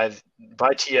 buy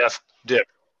TF dip,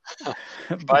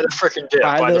 buy the freaking dip,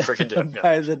 buy the freaking dip,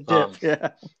 buy the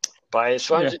dip, buy as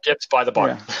much as it dips, buy the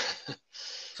bottom. Yeah.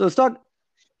 So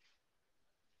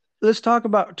let's talk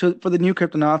about for the new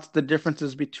cryptonauts the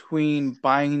differences between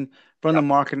buying from the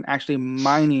market and actually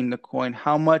mining the coin.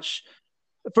 How much?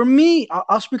 For me,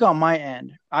 I'll speak on my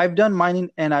end. I've done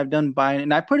mining and I've done buying,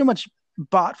 and I pretty much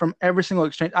bought from every single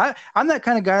exchange. I'm that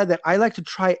kind of guy that I like to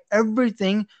try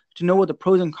everything to know what the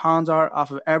pros and cons are off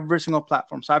of every single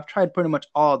platform. So I've tried pretty much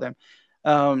all of them.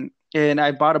 And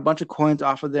I bought a bunch of coins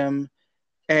off of them.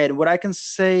 And what I can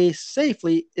say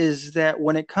safely is that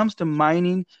when it comes to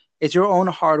mining, it's your own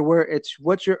hardware. It's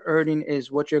what you're earning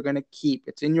is what you're going to keep.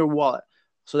 It's in your wallet.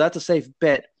 So that's a safe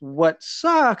bet. What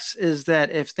sucks is that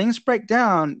if things break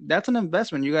down, that's an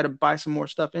investment. You got to buy some more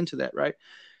stuff into that, right?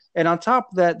 And on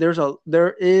top of that,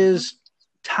 there is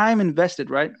time invested,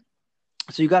 right?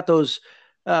 So you got those,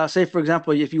 say, for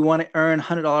example, if you want to earn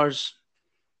 $100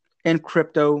 in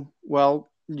crypto, well,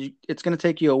 it's going to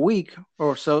take you a week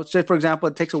or so. Say, for example,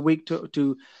 it takes a week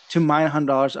to mine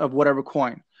 $100 of whatever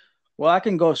coin. Well, I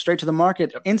can go straight to the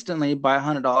market instantly, buy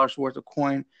 $100 worth of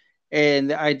coin, And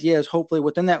the idea is hopefully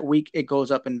within that week, it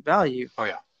goes up in value. Oh,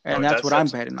 yeah. And that's what I'm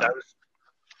betting on.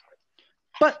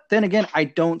 But then again, I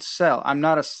don't sell. I'm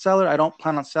not a seller. I don't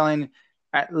plan on selling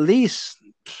at least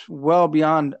well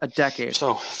beyond a decade.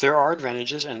 So there are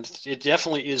advantages, and it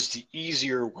definitely is the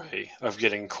easier way of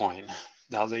getting coin.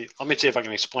 Now, let me see if I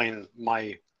can explain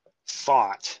my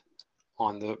thought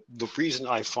on the reason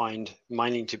I find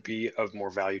mining to be of more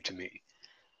value to me.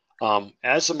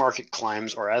 As the market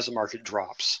climbs or as the market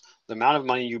drops, the amount of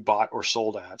money you bought or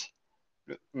sold at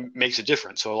makes a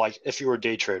difference. So like if you were a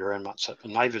day trader, I'm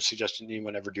not even suggesting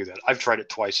anyone ever do that. I've tried it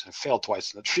twice and I've failed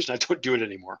twice. And that's the reason I don't do it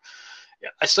anymore.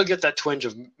 I still get that twinge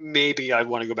of maybe I'd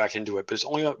want to go back into it, but it's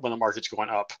only when the market's going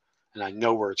up and I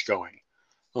know where it's going.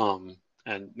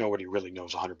 And nobody really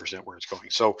knows 100% where it's going.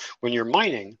 So when you're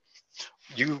mining,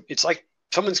 it's like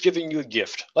someone's giving you a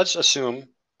gift. Let's assume,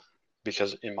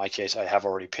 because in my case, I have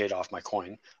already paid off my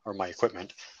coin or my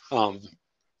equipment.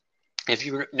 If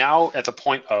you're now at the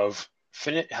point of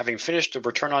having finished the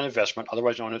return on investment,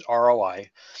 otherwise known as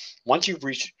ROI, once you've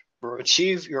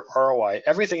achieve your ROI,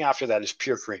 everything after that is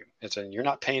pure cream. You're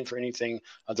not paying for anything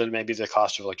other than maybe the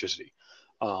cost of electricity.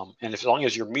 And as long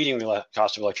as you're meeting the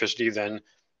cost of electricity, then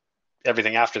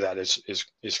everything after that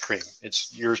is cream.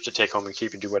 It's yours to take home and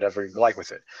keep and do whatever you like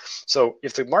with it. So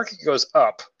if the market goes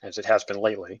up, as it has been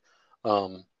lately,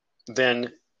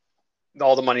 then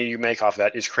all the money you make off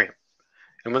that is cream.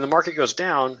 And when the market goes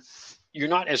down, you're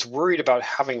not as worried about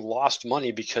having lost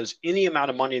money, because any amount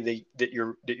of money that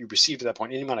you received at that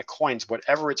point, any amount of coins,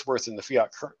 whatever it's worth in the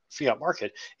fiat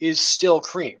market, is still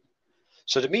cream.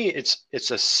 So to me, it's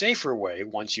a safer way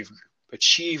once you've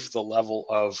achieved the level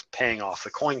of paying off the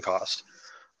coin cost,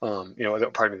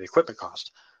 the equipment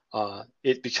cost.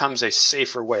 It becomes a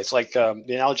safer way. It's like the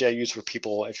analogy I use for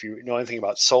people, if you know anything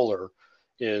about solar,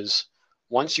 is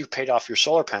once you've paid off your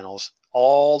solar panels,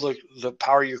 all the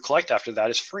power you collect after that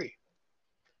is free.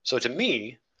 So to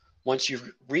me, once you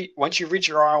reach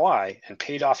your ROI and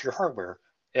paid off your hardware,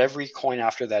 every coin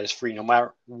after that is free, no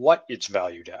matter what it's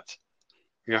valued at.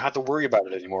 You don't have to worry about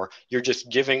it anymore. You're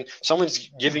just someone's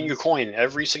giving you coin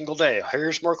every single day.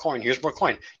 Here's more coin. Here's more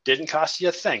coin. Didn't cost you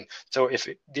a thing. So if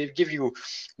they give you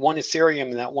one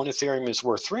Ethereum and that one Ethereum is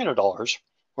worth $300,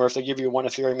 or if they give you one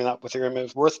Ethereum and that Ethereum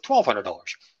is worth $1,200,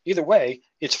 either way,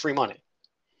 it's free money.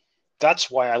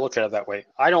 That's why I look at it that way.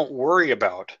 I don't worry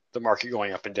about the market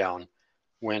going up and down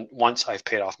once I've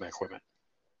paid off my equipment.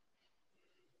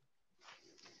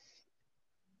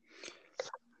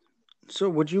 So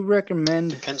would you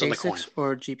recommend ASICs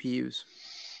or GPUs?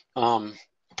 The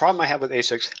problem I have with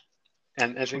ASICs,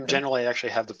 and as in general I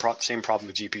actually have the same problem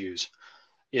with GPUs,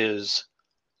 is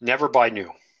never buy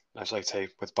new. As I say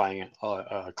with buying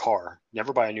a car,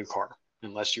 never buy a new car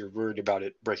unless you're worried about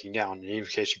it breaking down. In any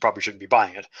case, you probably shouldn't be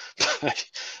buying it.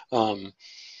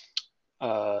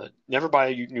 Never buy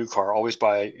a new car. Always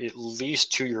buy at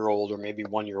least 2-year-old or maybe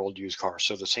 1-year-old used car.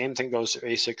 So the same thing goes to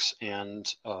ASICs and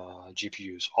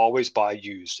GPUs. Always buy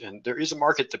used. And there is a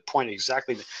market that point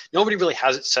exactly. Nobody really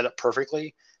has it set up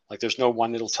perfectly. Like there's no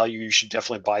one that'll tell you should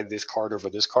definitely buy this card over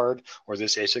this card, or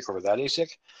this ASIC over that ASIC.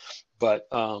 But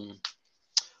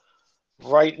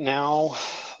right now,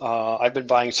 I've been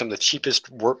buying some of the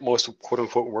cheapest, most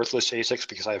quote-unquote worthless ASICs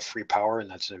because I have free power,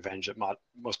 and that's an advantage that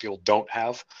most people don't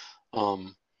have.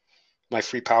 My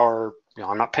free power,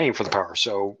 I'm not paying for the power,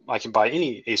 so I can buy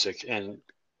any ASIC, and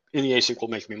any ASIC will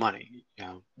make me money.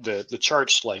 The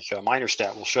charts like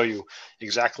MinerStat will show you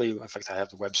exactly. In fact, I have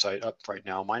the website up right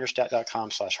now,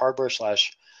 minerstat.com/hardware/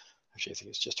 Actually, I think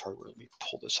it's just hardware. Let me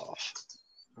pull this off.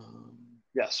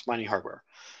 Yes, mining hardware.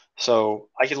 So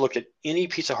I can look at any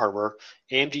piece of hardware,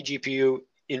 AMD GPU,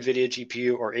 NVIDIA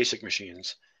GPU, or ASIC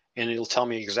machines, and it'll tell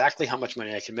me exactly how much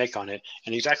money I can make on it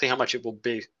and exactly how much it will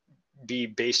be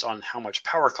based on how much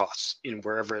power costs in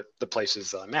wherever the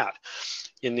places that I'm at.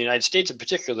 In the United States in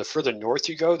particular, the further north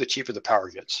you go, the cheaper the power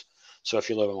gets. So if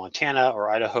you live in Montana or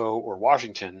Idaho or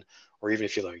Washington, or even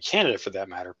if you live in Canada for that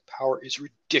matter, power is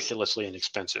ridiculously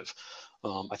inexpensive.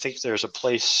 I think there's a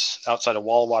place outside of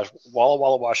Walla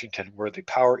Walla, Washington, where the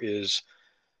power is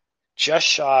just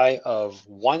shy of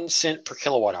 1 cent per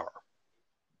kilowatt hour,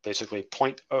 basically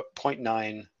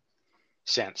 0.9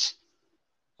 cents.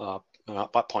 Not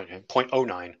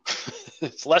 0.09.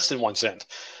 It's less than 1 cent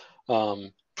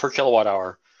per kilowatt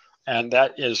hour. And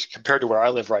that is compared to where I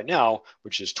live right now,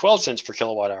 which is 12 cents per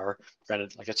kilowatt hour.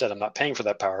 Granted, like I said, I'm not paying for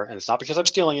that power. And it's not because I'm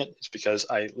stealing it. It's because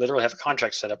I literally have a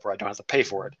contract set up where I don't have to pay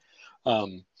for it.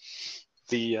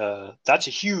 That's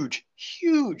a huge,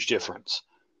 huge difference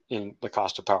in the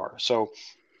cost of power. So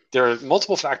there are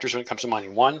multiple factors when it comes to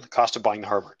mining. 1, the cost of buying the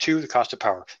hardware. 2, the cost of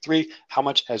power. 3, how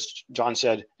much, as John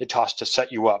said, it costs to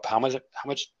set you up. How much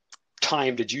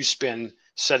time did you spend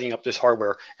setting up this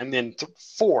hardware? And then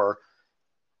 4,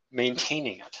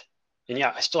 maintaining it. And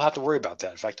yeah, I still have to worry about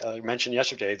that. In fact, I mentioned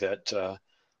yesterday that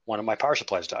one of my power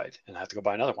supplies died, and I have to go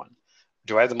buy another one.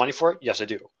 Do I have the money for it? Yes, I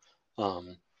do.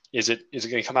 Is it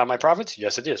going to come out of my profits?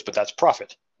 Yes, it is. But that's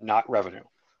profit, not revenue.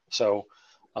 So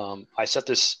I set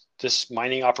this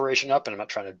mining operation up, and I'm not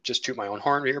trying to just toot my own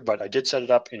horn here, but I did set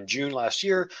it up in June last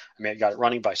year. I got it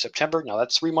running by September. Now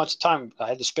that's 3 months of time I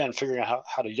had to spend figuring out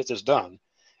how to get this done.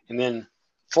 And then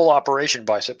full operation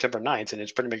by September 9th, and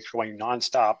it's pretty much going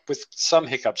nonstop with some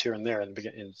hiccups here and there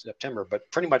in September. But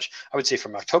pretty much, I would say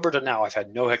from October to now, I've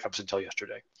had no hiccups until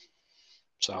yesterday.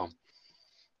 So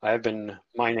I've been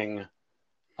mining.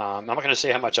 I'm not going to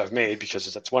say how much I've made,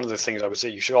 because that's one of the things I would say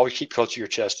you should always keep close to your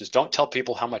chest, is don't tell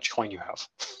people how much coin you have.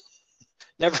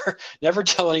 Never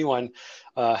tell anyone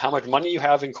how much money you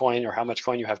have in coin or how much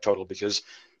coin you have total, because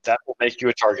that will make you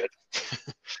a target.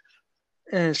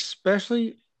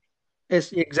 Especially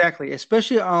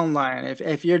online.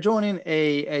 If you're joining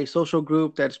a social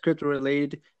group that's crypto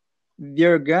related,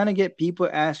 you're gonna get people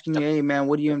asking you, "Hey man,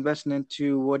 what are you investing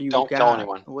into? What do you Don't got? tell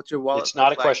anyone. What's your wallet It's not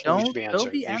look a like?" question you should be Don't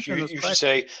answering. be answering those You should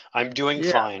questions. say, I'm doing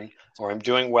fine, or I'm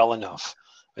doing well enough.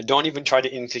 And don't even try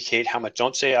to indicate how much.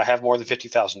 Don't say I have more than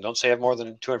 50,000. Don't say I have more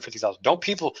than 250,000. Don't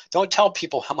tell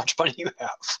people how much money you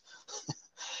have.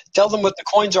 Tell them what the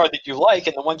coins are that you like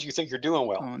and the ones you think you're doing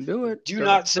well. Don't do it. Do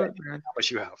not say how much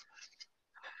you have.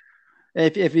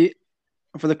 If you,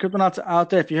 for the cryptonauts out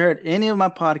there, if you heard any of my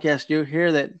podcasts, you'll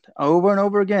hear that over and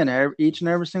over again, each and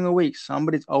every single week,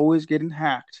 somebody's always getting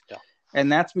hacked. Yeah.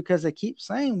 And that's because they keep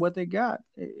saying what they got.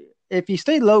 If you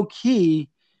stay low key,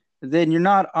 then you're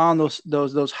not on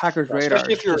those hackers' radars.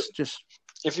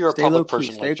 If you're a public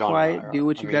person, stay like John quiet, and I are, do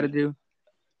what you got to do.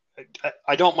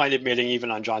 I don't mind admitting, even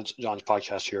on John's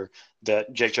podcast here,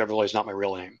 that Jake Chevrolet is not my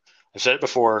real name. I've said it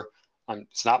before.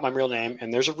 It's not my real name,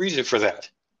 and there's a reason for that.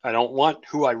 I don't want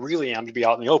who I really am to be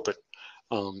out in the open.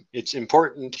 It's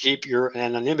important to keep your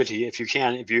anonymity if you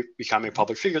can, if you become a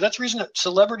public figure. That's the reason that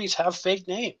celebrities have fake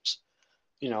names.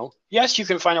 Yes, you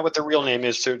can find out what their real name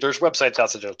is too. There's websites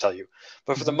out there that'll tell you.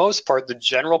 But for the most part, the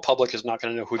general public is not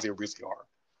going to know who they really are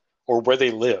or where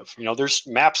they live. There's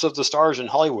maps of the stars in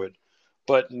Hollywood,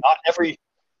 but not every.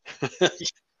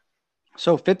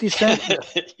 So 50 Cent?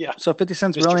 Yeah. So 50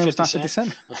 Cent's real name is not 50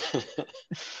 Cent?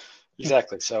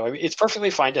 Exactly. So it's perfectly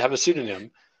fine to have a pseudonym.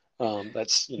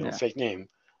 That's fake name.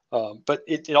 But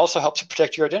it also helps to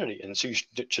protect your identity. And so you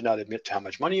should not admit to how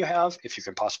much money you have if you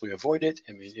can possibly avoid it.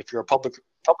 I mean, if you're a public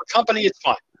company, it's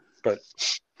fine. But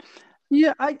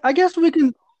yeah, I guess we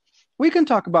can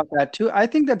talk about that too. I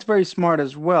think that's very smart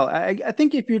as well. I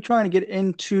think if you're trying to get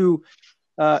into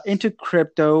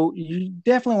crypto, you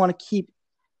definitely want to keep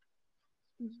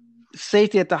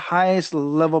safety at the highest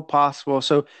level possible.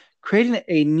 So creating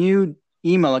a new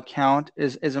email account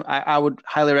is I would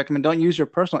highly recommend. Don't use your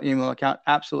personal email account.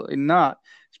 Absolutely not.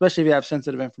 Especially if you have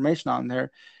sensitive information on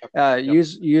there.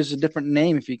 Use a different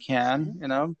name if you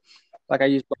can. Like I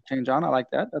use Blockchain John. I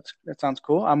like that. That sounds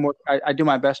cool. I do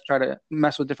my best to try to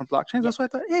mess with different blockchains. That's why I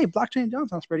thought, hey, Blockchain John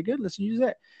sounds pretty good. Let's use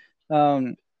that.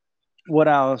 What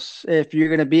else? If you're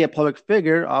going to be a public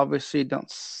figure, obviously don't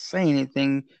say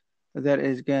anything that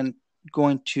is going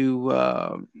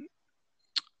to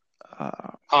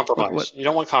compromise. You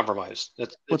don't want compromise. You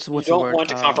don't want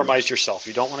to compromise yourself.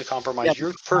 You don't want to compromise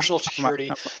your personal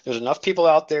security. There's enough people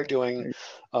out there doing,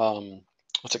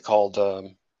 what's it called?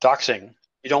 Doxing.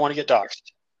 You don't want to get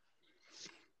doxed.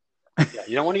 Yeah,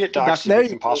 you don't want to get doxed if you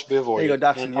can possibly avoid it.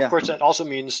 And of course, that also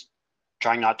means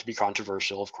trying not to be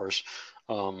controversial, of course.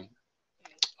 Plenty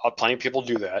of people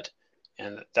do that.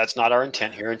 And that's not our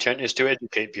intent here. Our intent is to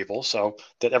educate people so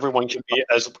that everyone can be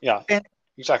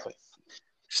exactly.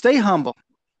 Stay humble.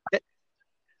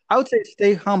 I would say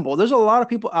stay humble. There's a lot of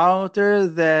people out there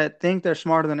that think they're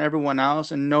smarter than everyone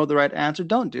else and know the right answer.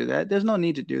 Don't do that. There's no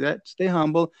need to do that. Stay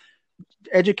humble,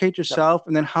 educate yourself,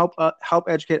 and then help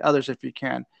educate others if you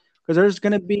can. Because there's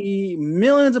going to be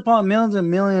millions upon millions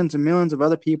and millions and millions of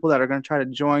other people that are going to try to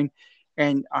join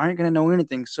and aren't going to know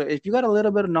anything. So if you got a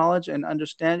little bit of knowledge and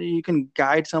understanding, you can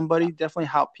guide somebody, definitely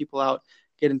help people out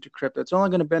get into crypto. It's only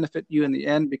going to benefit you in the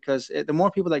end because the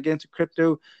more people that get into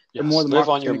crypto, the more the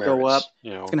market's going to go up.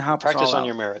 It's going to help practice on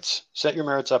your merits. Set your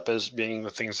merits up as being the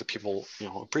things that people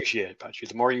appreciate about you.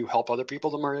 The more you help other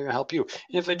people, the more they're going to help you.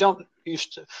 And if they don't, you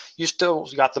still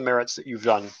got the merits that you've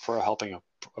done for helping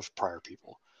of prior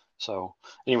people. So,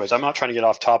 anyways, I'm not trying to get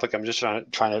off topic. I'm just trying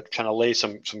to lay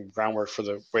some groundwork for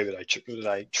the way that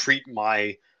I treat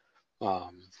my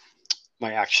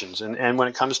my actions. And when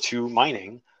it comes to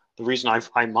mining, the reason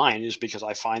I mine is because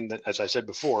I find that, as I said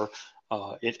before,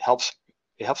 it helps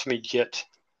me get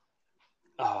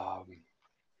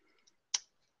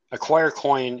acquire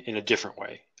coin in a different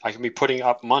way. I can be putting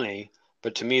up money,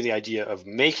 but to me, the idea of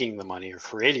making the money or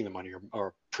creating the money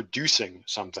or producing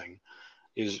something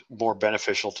is more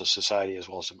beneficial to society as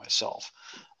well as to myself.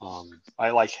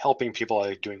 I like helping people. I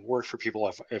like doing work for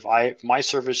people. If my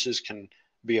services can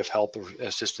be of help or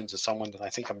assistance to someone, then I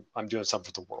think I'm doing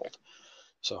something for the world.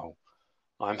 So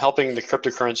I'm helping the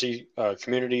cryptocurrency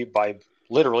community by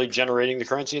literally generating the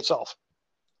currency itself.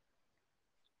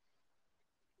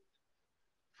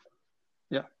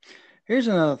 Yeah. Here's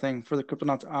another thing for the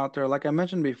cryptonauts out there. Like I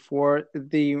mentioned before,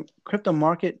 the crypto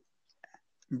market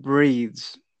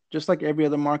breathes. Just like every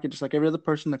other market, just like every other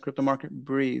person, the crypto market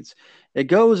breathes. It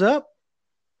goes up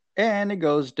and it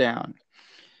goes down.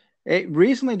 It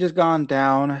recently just gone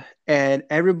down, and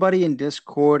everybody in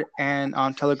Discord and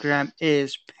on Telegram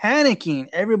is panicking.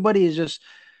 Everybody is just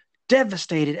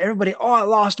devastated. Everybody, oh, I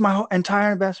lost my whole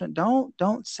entire investment.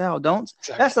 Don't sell. Don't.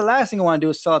 Exactly. That's the last thing I want to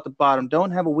do is sell at the bottom.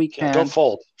 Don't have a weak hand. Don't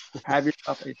fold. Have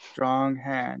yourself a strong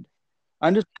hand.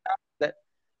 Understand that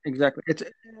exactly.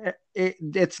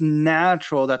 It's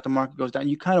natural that the market goes down.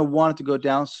 You kind of want it to go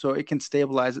down so it can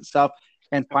stabilize itself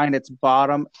and find its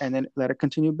bottom, and then let it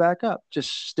continue back up.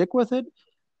 Just stick with it.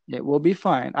 It will be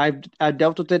fine. I've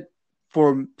dealt with it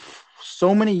for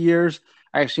so many years.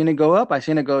 I've seen it go up. I've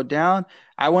seen it go down.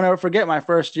 I won't ever forget my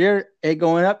first year, it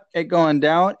going up, it going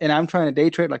down, and I'm trying to day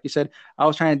trade. Like you said, I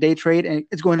was trying to day trade, and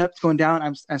it's going up, it's going down.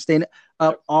 I'm staying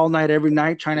up all night, every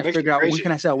night, trying to figure out when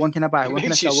can I sell, when can I buy, when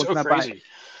can I sell, when can I buy.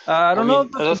 I don't know.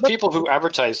 Those people who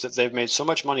advertise that they've made so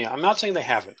much money, I'm not saying they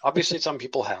haven't. Obviously, some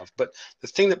people have. But the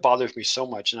thing that bothers me so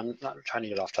much, and I'm not trying to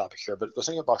get off topic here, but the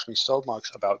thing that bothers me so much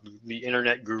about the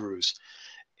internet gurus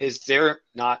is they're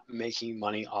not making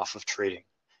money off of trading.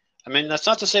 I mean, that's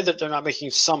not to say that they're not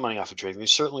making some money off of trading. They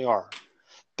certainly are.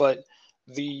 But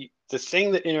the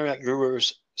thing that internet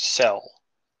gurus sell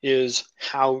is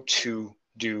how to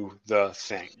do the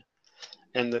thing.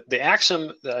 And the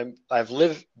axiom that I've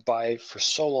lived by for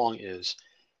so long is,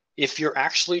 if you're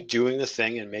actually doing the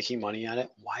thing and making money on it,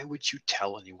 why would you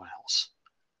tell anyone else?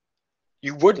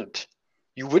 You wouldn't.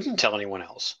 You wouldn't tell anyone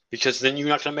else, because then you're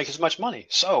not going to make as much money.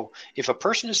 So if a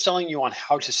person is selling you on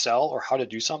how to sell or how to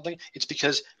do something, it's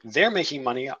because they're making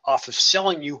money off of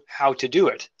selling you how to do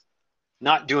it,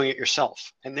 not doing it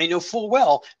yourself. And they know full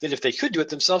well that if they could do it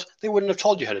themselves, they wouldn't have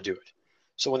told you how to do it.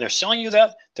 So when they're selling you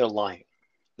that, they're lying.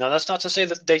 Now, that's not to say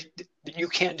that you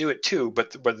can't do it too,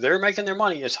 but where they're making their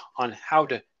money is on how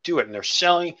to do it, and they're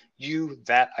selling you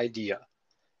that idea.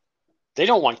 They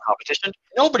don't want competition.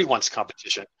 Nobody wants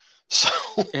competition. So,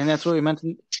 and that's what we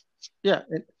mentioned. Yeah,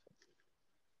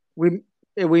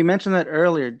 we mentioned that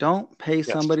earlier. Don't pay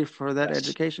somebody for that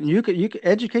education. You could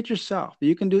educate yourself.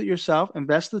 You can do it yourself.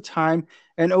 Invest the time,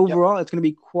 and overall, it's going to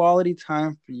be quality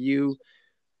time for you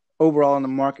overall in the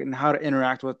market and how to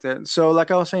interact with it. So, like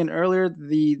I was saying earlier,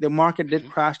 the market did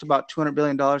crash to about $200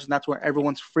 billion, and that's where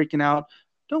everyone's freaking out.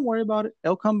 Don't worry about it.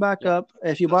 It'll come back up.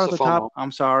 If you bought at the top,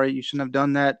 I'm sorry. You shouldn't have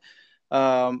done that.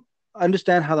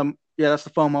 Understand how that's the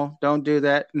FOMO. Don't do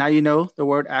that. Now you know the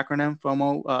word acronym,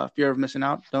 FOMO, fear of missing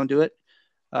out. Don't do it.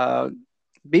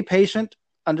 Be patient.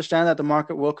 Understand that the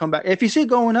market will come back. If you see it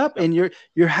going up and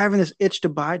you're having this itch to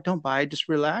buy, don't buy. Just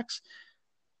relax.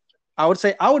 I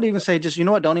would even say, just, you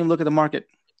know what? Don't even look at the market.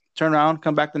 Turn around,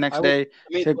 come back the next day,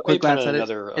 take a quick glance at it.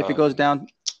 If it goes down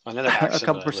another a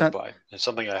couple percent, it's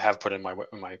something I have put in my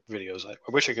videos. I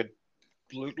wish I could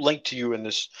link to you in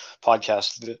this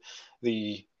podcast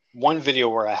the one video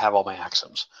where I have all my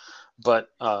axioms. But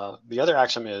the other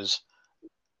axiom is,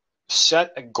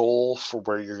 set a goal for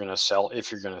where you're going to sell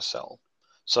if you're going to sell.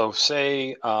 So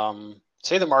say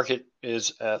the market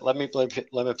is let me play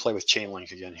with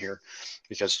Chainlink again here,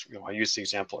 because I used the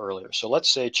example earlier. So let's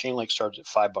say Chainlink starts at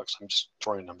 $5. I'm just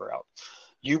throwing a number out.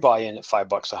 You buy in at $5,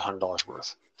 $100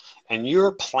 worth, and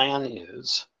your plan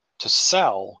is to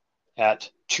sell at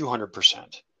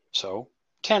 200%, so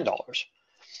 $10.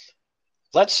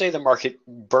 Let's say the market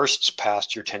bursts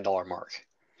past your $10 mark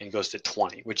and goes to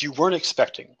 20, which you weren't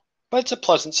expecting. But it's a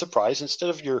pleasant surprise. Instead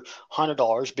of your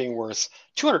 $100 being worth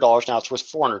 $200, now it's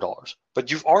worth $400. But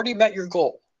you've already met your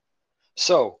goal.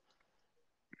 So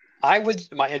my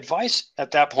advice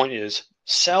at that point is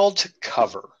sell to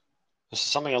cover. This is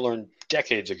something I learned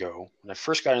decades ago when I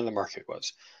first got into the market,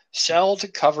 was sell to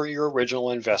cover your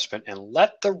original investment and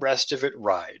let the rest of it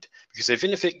ride. Because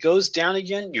even if it goes down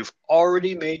again, you've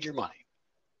already made your money.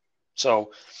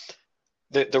 So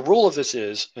the rule of this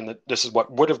is, and this is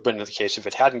what would have been the case if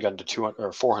it hadn't gone to 200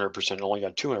 or 400%, and only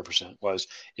got 200%, was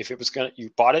if it was you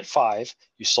bought at 5,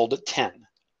 you sold at 10,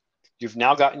 you've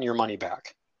now gotten your money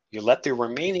back. You let the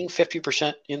remaining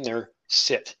 50% in there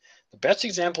sit. The best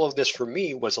example of this for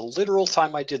me was a literal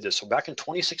time I did this. So back in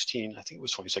 2016, I think it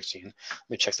was 2016. Let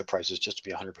me check the prices just to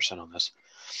be 100% on this.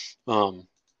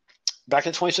 Back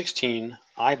in 2016,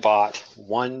 I bought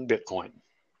one Bitcoin.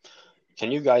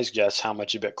 Can you guys guess how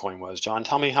much a Bitcoin was? John,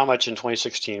 tell me how much in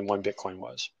 2016 one Bitcoin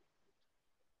was.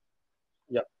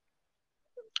 Yep.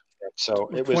 So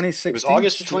it was 2016.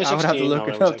 August of I would have to 2016. look No, it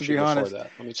it was up to actually be before honest.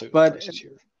 that. Let me tell you the But prices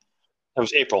here. It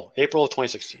was April of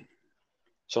 2016.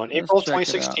 So in let's April of check it out.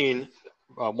 2016,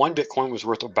 one Bitcoin was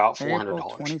worth about $400. April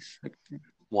 2016.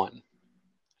 One.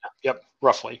 Yep,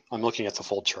 roughly. I'm looking at the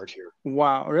full chart here.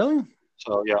 Wow, really?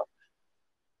 So yeah.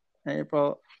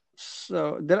 April.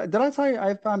 So did I tell you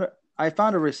I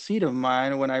found a receipt of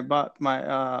mine when I bought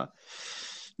my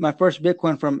my first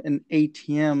Bitcoin from an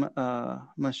ATM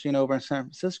machine over in San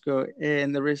Francisco.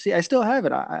 And the receipt, I still have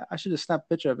it. I should just snap a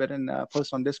picture of it and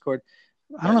post on Discord.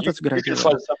 I don't know if that's a good You idea can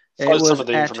though. fuzz It some was of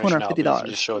the at information out, but you can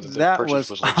just $250. show that the That purchase was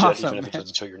was legit, awesome, even if it man.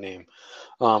 doesn't show your name.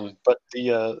 But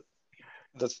I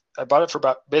bought it for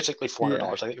about basically $400.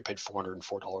 Yeah. I think I paid $404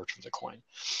 for the coin,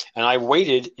 and I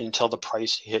waited until the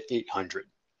price hit 800,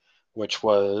 which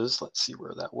was, let's see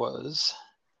where that was.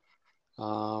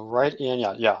 Right in,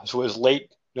 yeah. So it was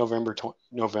late November,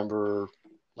 December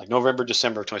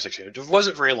of 2016. It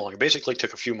wasn't very long. It basically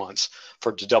took a few months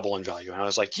for it to double in value. And I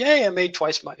was like, yay, I made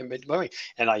money.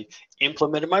 And I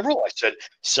implemented my rule. I said,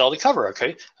 sell the cover,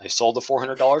 okay? I sold the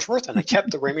 $400 worth, and I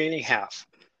kept the remaining half.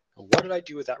 And what did I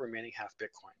do with that remaining half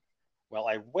Bitcoin? Well,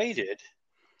 I waited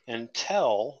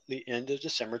until the end of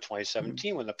December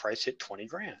 2017 when the price hit 20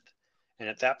 grand. And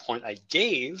at that point, I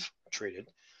traded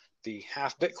the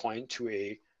half Bitcoin to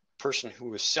a person who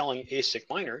was selling ASIC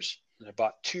miners, and I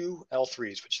bought two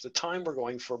L3s, which at the time were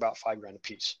going for about $5 grand a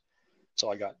piece.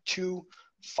 So I got two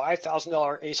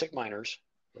 $5,000 ASIC miners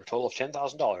for a total of $10,000.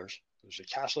 It was a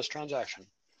cashless transaction,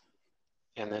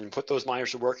 and then put those miners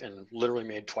to work and literally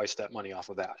made twice that money off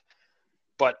of that.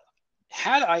 But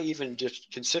had I even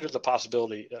just considered the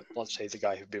possibility that, let's say, the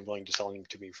guy who'd been willing to sell them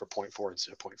to me for 0.4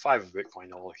 instead of 0.5 of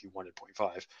Bitcoin, although he wanted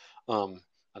 0.5,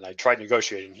 and I tried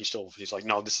negotiating, he's like,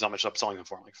 no, this is how much I'm selling them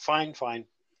for. I'm like, fine,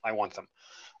 I want them.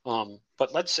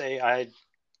 But let's say I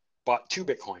bought two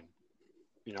Bitcoin,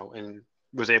 and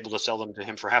was able to sell them to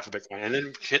him for half a Bitcoin, and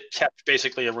then kept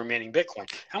basically a remaining Bitcoin.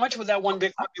 How much would that one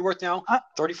Bitcoin be worth now?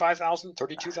 35,000,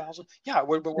 32,000? Yeah, it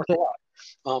would have been worth a lot.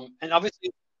 And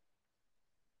obviously,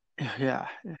 Yeah.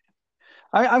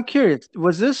 I'm curious.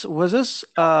 Was this a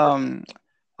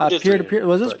peer-to-peer?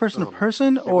 Was this person to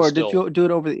person, or did you do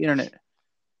it over the internet?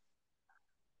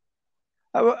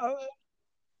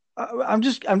 I'm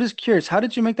just curious. How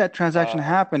did you make that transaction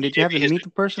happen? Did you have to meet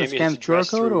the person and scan the QR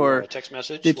code, or text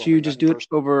message, did you just do it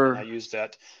over? I used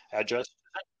that address.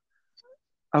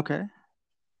 Okay.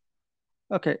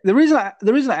 The reason I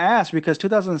asked, because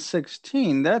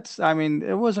 2016,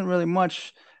 it wasn't really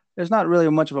much. There's not really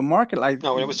much of a market like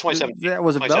no, it was 2017. That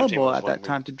was available at that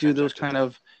time to do those kind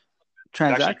of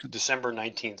transactions. Actually, December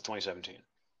 19th, 2017.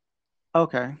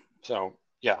 Okay. So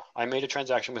yeah, I made a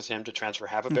transaction with him to transfer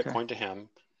half a Bitcoin to him,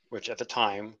 which at the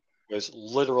time was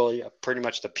literally pretty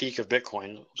much the peak of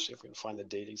Bitcoin. Let's see if we can find the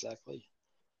date exactly.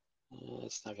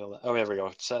 It's not gonna. Oh, there we go.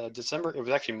 It's December. It was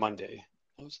actually Monday.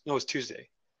 It was Tuesday.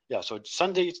 Yeah, so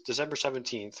Sunday, December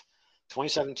 17th,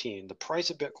 2017. The price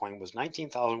of Bitcoin was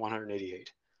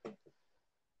 19,188.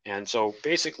 And so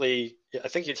basically, I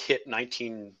think it hit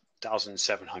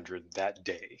 19,700 that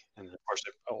day, and of course,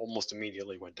 it almost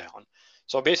immediately went down.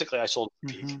 So basically, I sold at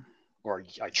the peak, or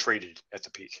I traded at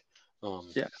the peak.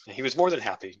 And he was more than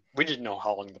happy. We didn't know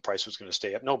how long the price was going to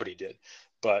stay up. Nobody did,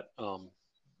 but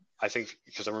I think,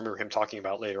 because I remember him talking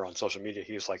about later on social media,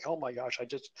 he was like, "Oh my gosh,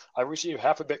 I received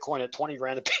half a Bitcoin at 20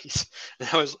 grand a piece," and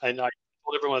I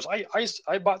told everyone,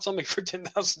 I bought something for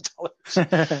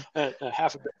 $10,000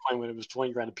 half a Bitcoin when it was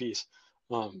 20 grand a piece.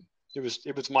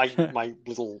 It was my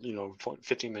little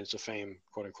 15 minutes of fame,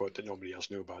 quote unquote, that nobody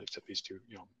else knew about except these two,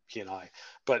 he and I.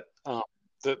 But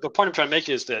the point I'm trying to make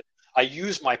is that I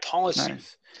use my policy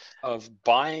of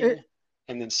buying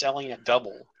and then selling at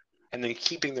double, and then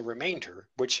keeping the remainder.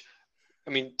 Which,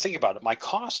 I mean, think about it. My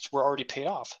costs were already paid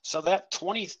off, so that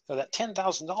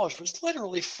 $10,000 was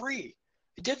literally free.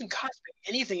 It didn't cost me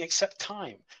anything except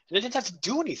time, and I didn't have to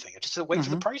do anything. I just had to wait for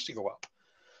the price to go up.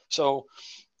 So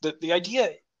the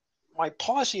idea, my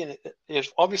policy, and it has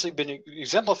obviously been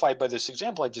exemplified by this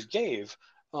example I just gave,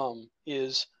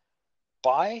 is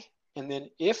buy, and then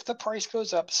if the price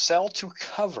goes up, sell to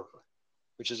cover,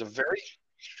 which is a very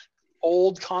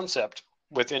old concept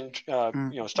within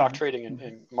stock trading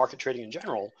and market trading in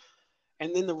general.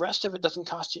 And then the rest of it doesn't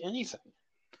cost you anything.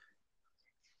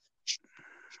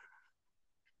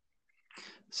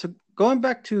 So going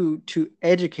back to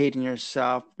educating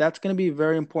yourself, that's going to be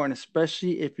very important,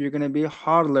 especially if you're going to be a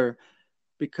hodler,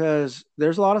 because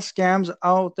there's a lot of scams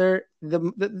out there.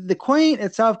 The coin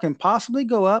itself can possibly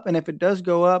go up, and if it does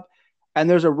go up, and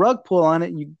there's a rug pull on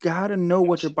it, you got to know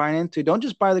what you're Yes. buying into. Don't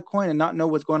just buy the coin and not know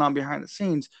what's going on behind the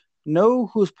scenes. Know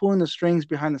who's pulling the strings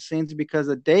behind the scenes, because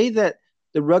the day that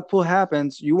the rug pull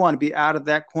happens, you want to be out of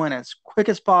that coin as quick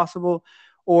as possible.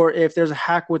 Or if there's a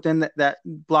hack within that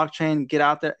blockchain, get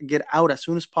out there, get out as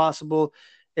soon as possible.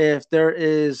 If there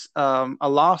is a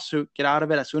lawsuit, get out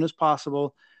of it as soon as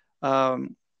possible.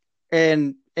 Um,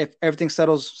 and if everything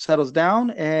settles down,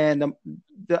 and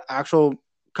the actual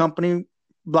company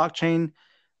blockchain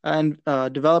and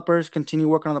developers continue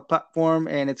working on the platform,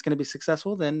 and it's going to be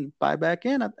successful, then buy back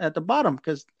in at the bottom,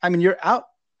 because I mean you're out.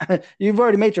 You've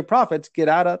already made your profits. Get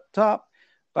out at the top,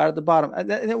 buy at the bottom.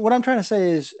 What I'm trying to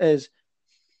say is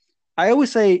I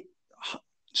always say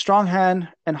strong hand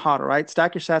and hodl, right?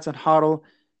 Stack your sats and hodl.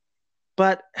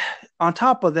 But on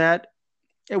top of that,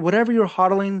 whatever you're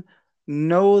hodling,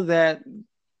 know that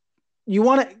you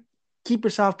want to keep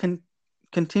yourself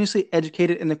continuously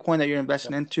educated in the coin that you're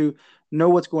investing Yep. into. Know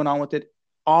what's going on with it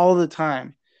all the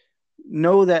time.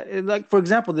 Know that, like for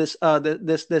example, this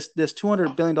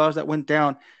 $200 billion that went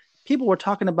down. People were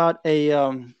talking about a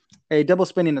double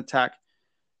spending attack.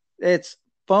 It's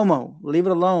FOMO. Leave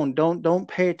it alone. Don't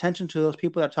pay attention to those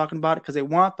people that are talking about it, because they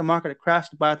want the market to crash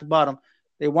to buy at the bottom.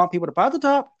 They want people to buy at the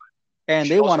top, You and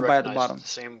should they want also to buy at the recognize at bottom. the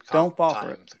same Don't fall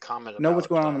for it. time the comment Know what's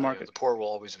about going on in the you know, market. the poor will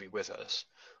always be with us.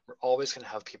 We're always going to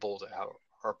have people that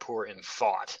are poor in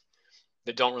thought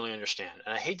that don't really understand.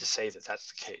 And I hate to say that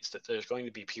that's the case, that there's going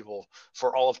to be people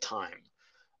for all of time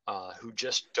who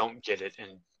just don't get it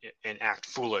and act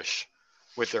foolish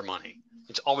with their money.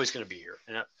 It's always going to be here.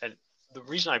 And the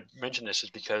reason I mention this is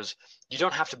because you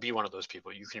don't have to be one of those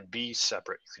people. You can be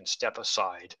separate. You can step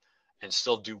aside and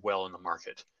still do well in the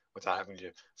market without having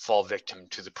to fall victim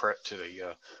to the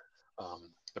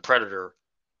predator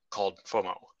called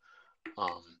FOMO.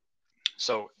 Um,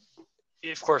 so,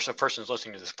 of course, a person is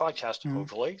listening to this podcast. Mhm.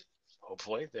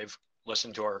 Hopefully, they've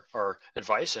listened to our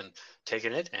advice and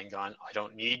taken it and gone, I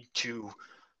don't need to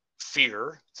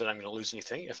fear that I'm going to lose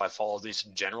anything if I follow these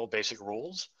general basic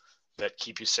rules that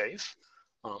keep you safe.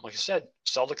 Like I said,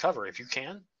 sell the cover if you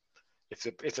can.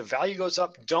 If the value goes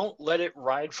up, don't let it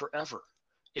ride forever.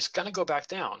 It's going to go back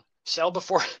down. Sell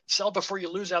before you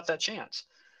lose out that chance.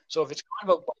 So if it's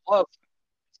kind of above,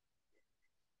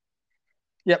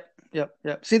 Yep.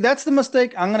 See, that's the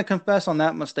mistake. I'm going to confess on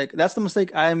that mistake. That's the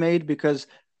mistake I made, because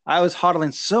I was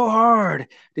hodling so hard.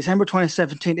 December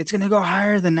 2017, it's going to go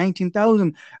higher than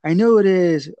 19,000. I know it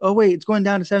is. Oh, wait, it's going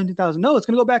down to 17,000. No, it's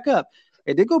going to go back up.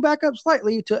 It did go back up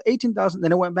slightly to 18,000.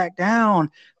 Then it went back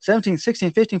down 17,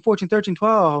 16, 15, 14, 13,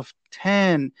 12,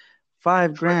 10, 5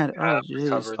 could grand. Oh, have jeez.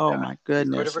 recovered Oh, that. my You could have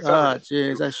goodness. recovered Oh, it.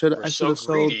 jeez. You were I should so have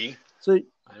sold. greedy. So,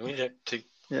 I don't mean to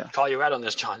yeah. call you out on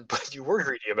this, John, but you were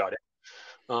greedy about it.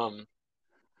 Um,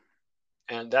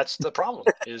 and that's the problem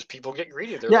is people get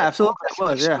greedy. They're Yeah, like, oh, absolutely. I It can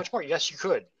make was. so Yeah. much more. Yes, you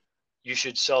could. You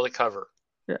should sell the cover.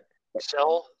 Yeah.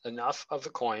 Sell enough of the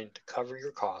coin to cover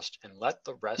your cost and let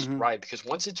the rest Hmm. ride. Because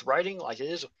once it's riding, like it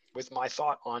is with my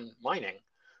thought on mining,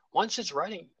 once it's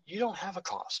riding, you don't have a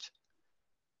cost.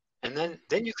 And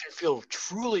then you can feel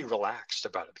truly relaxed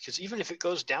about it. Because even if it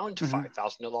goes down to Hmm.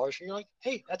 $5,000, you're like,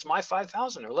 hey, that's my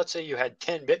 5,000. Or let's say you had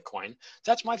 10 Bitcoin,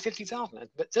 that's my 50,000.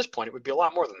 At this point, it would be a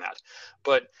lot more than that.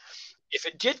 But if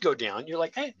it did go down, you're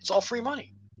like, hey, it's all free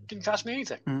money. It didn't cost me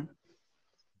anything. Hmm.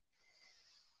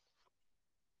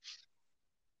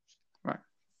 Right.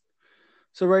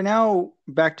 So right now,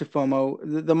 back to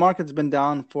FOMO. The market's been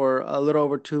down for a little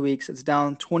over 2 weeks. It's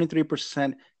down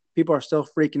 23%. People are still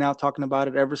freaking out, talking about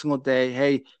it every single day.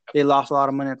 Hey, they lost a lot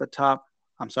of money at the top.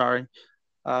 I'm sorry.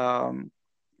 Um,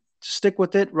 Stick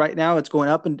with it. Right now, it's going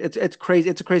up, and it's crazy.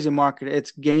 It's a crazy market.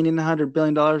 It's gaining $100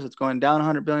 billion. It's going down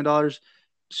 $100 billion.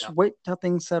 Just Yeah. wait till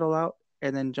things settle out,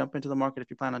 and then jump into the market if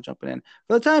you plan on jumping in.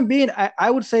 For the time being, I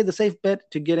would say the safe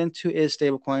bet to get into is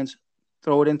stablecoins.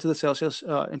 Throw it into the Celsius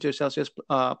into your Celsius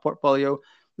portfolio.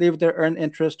 Leave it there, earn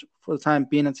interest for the time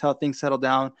being until things settle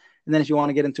down. And then if you want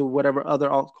to get into whatever other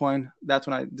altcoin, that's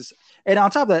when I just. And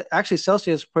on top of that, actually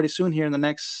Celsius pretty soon here in the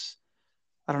next,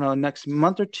 I don't know, next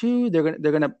month or two, they're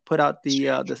gonna put out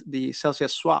the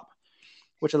Celsius swap,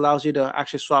 which allows you to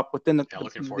actually swap within Yeah,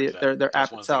 looking forward to that. their That's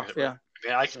app one of the things itself. that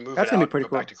Yeah, I can move it that's gonna be out and pretty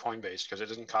go back cool. to Coinbase because it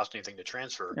doesn't cost anything to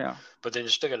transfer. Yeah. But then you're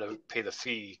still going to pay the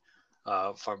fee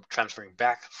for transferring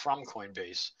back from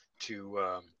Coinbase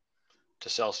to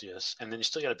Celsius, and then you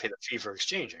still got to pay the fee for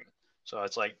exchanging. So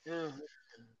it's like,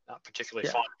 not particularly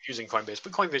fond of using Coinbase,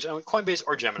 but Coinbase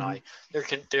or Gemini, there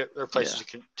are places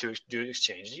to do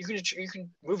exchange. You can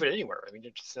move it anywhere. I mean,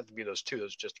 it doesn't have to be those two.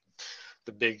 Those are just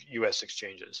the big U.S.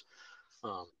 exchanges.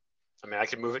 I mean, I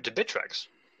could move it to Bittrex,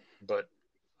 but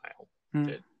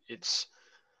it's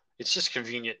just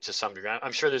convenient to some degree.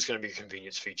 I'm sure there's going to be a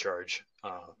convenience fee charge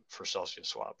for Celsius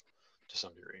Swap to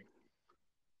some degree.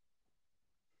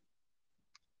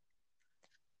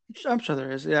 I'm sure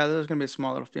there is. Yeah, there's going to be a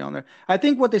small little fee on there. I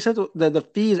think what they said that the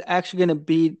fee is actually going to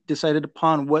be decided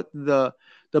upon what the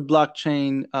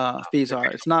blockchain fees are.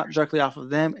 It's not directly off of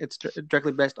them. It's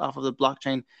directly based off of the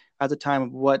blockchain at the time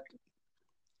of what.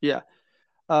 Yeah.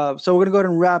 So we're gonna go ahead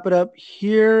and wrap it up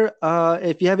here.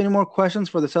 If you have any more questions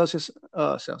for the Celsius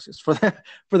for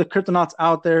the Cryptonauts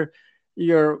out there,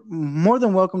 you're more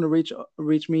than welcome to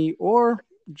reach me or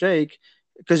Jake,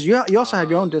 because you also have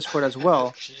your own Discord as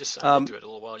well.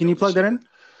 Can you plug that in?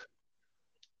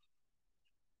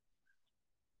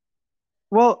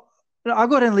 Well, I'll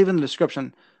go ahead and leave it in the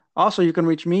description. Also, you can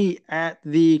reach me at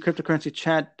the Cryptocurrency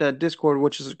Chat Discord,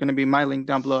 which is going to be my link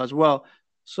down below as well.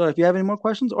 So if you have any more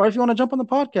questions, or if you want to jump on the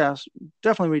podcast,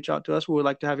 definitely reach out to us. We would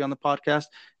like to have you on the podcast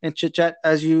and chit chat.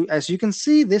 As you can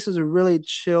see, this is a really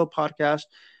chill podcast.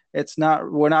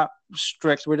 We're not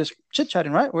strict. We're just chit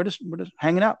chatting, right? We're just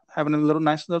hanging out, having a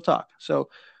nice little talk. So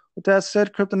with that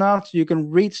said, Cryptonauts, you can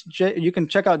reach Jake. You can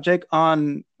check out Jake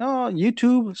on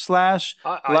YouTube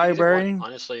 /LBRY.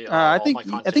 Honestly, I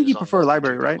think you prefer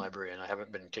LBRY, right? LBRY, and I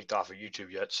haven't been kicked off of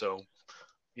YouTube yet, so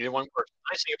either one works.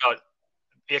 The nice thing about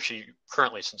actually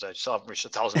currently, since I still haven't reached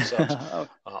 1,000 subs,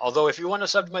 although if you want to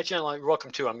sub to my channel, you're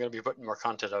welcome to. I'm going to be putting more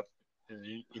content up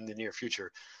in the near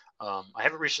future. I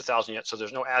haven't reached 1,000 yet, so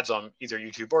there's no ads on either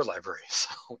YouTube or LBRY.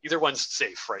 So either one's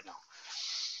safe right now.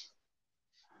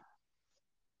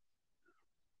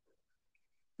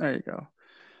 There you go.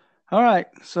 All right.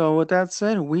 So with that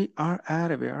said, we are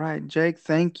out of here. All right, Jake,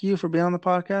 thank you for being on the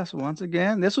podcast once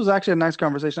again. This was actually a nice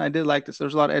conversation. I did like this.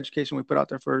 There's a lot of education we put out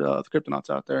there for the Cryptonauts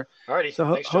out there. All righty. So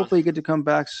hopefully you get to come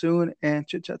back soon and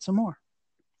chit chat some more.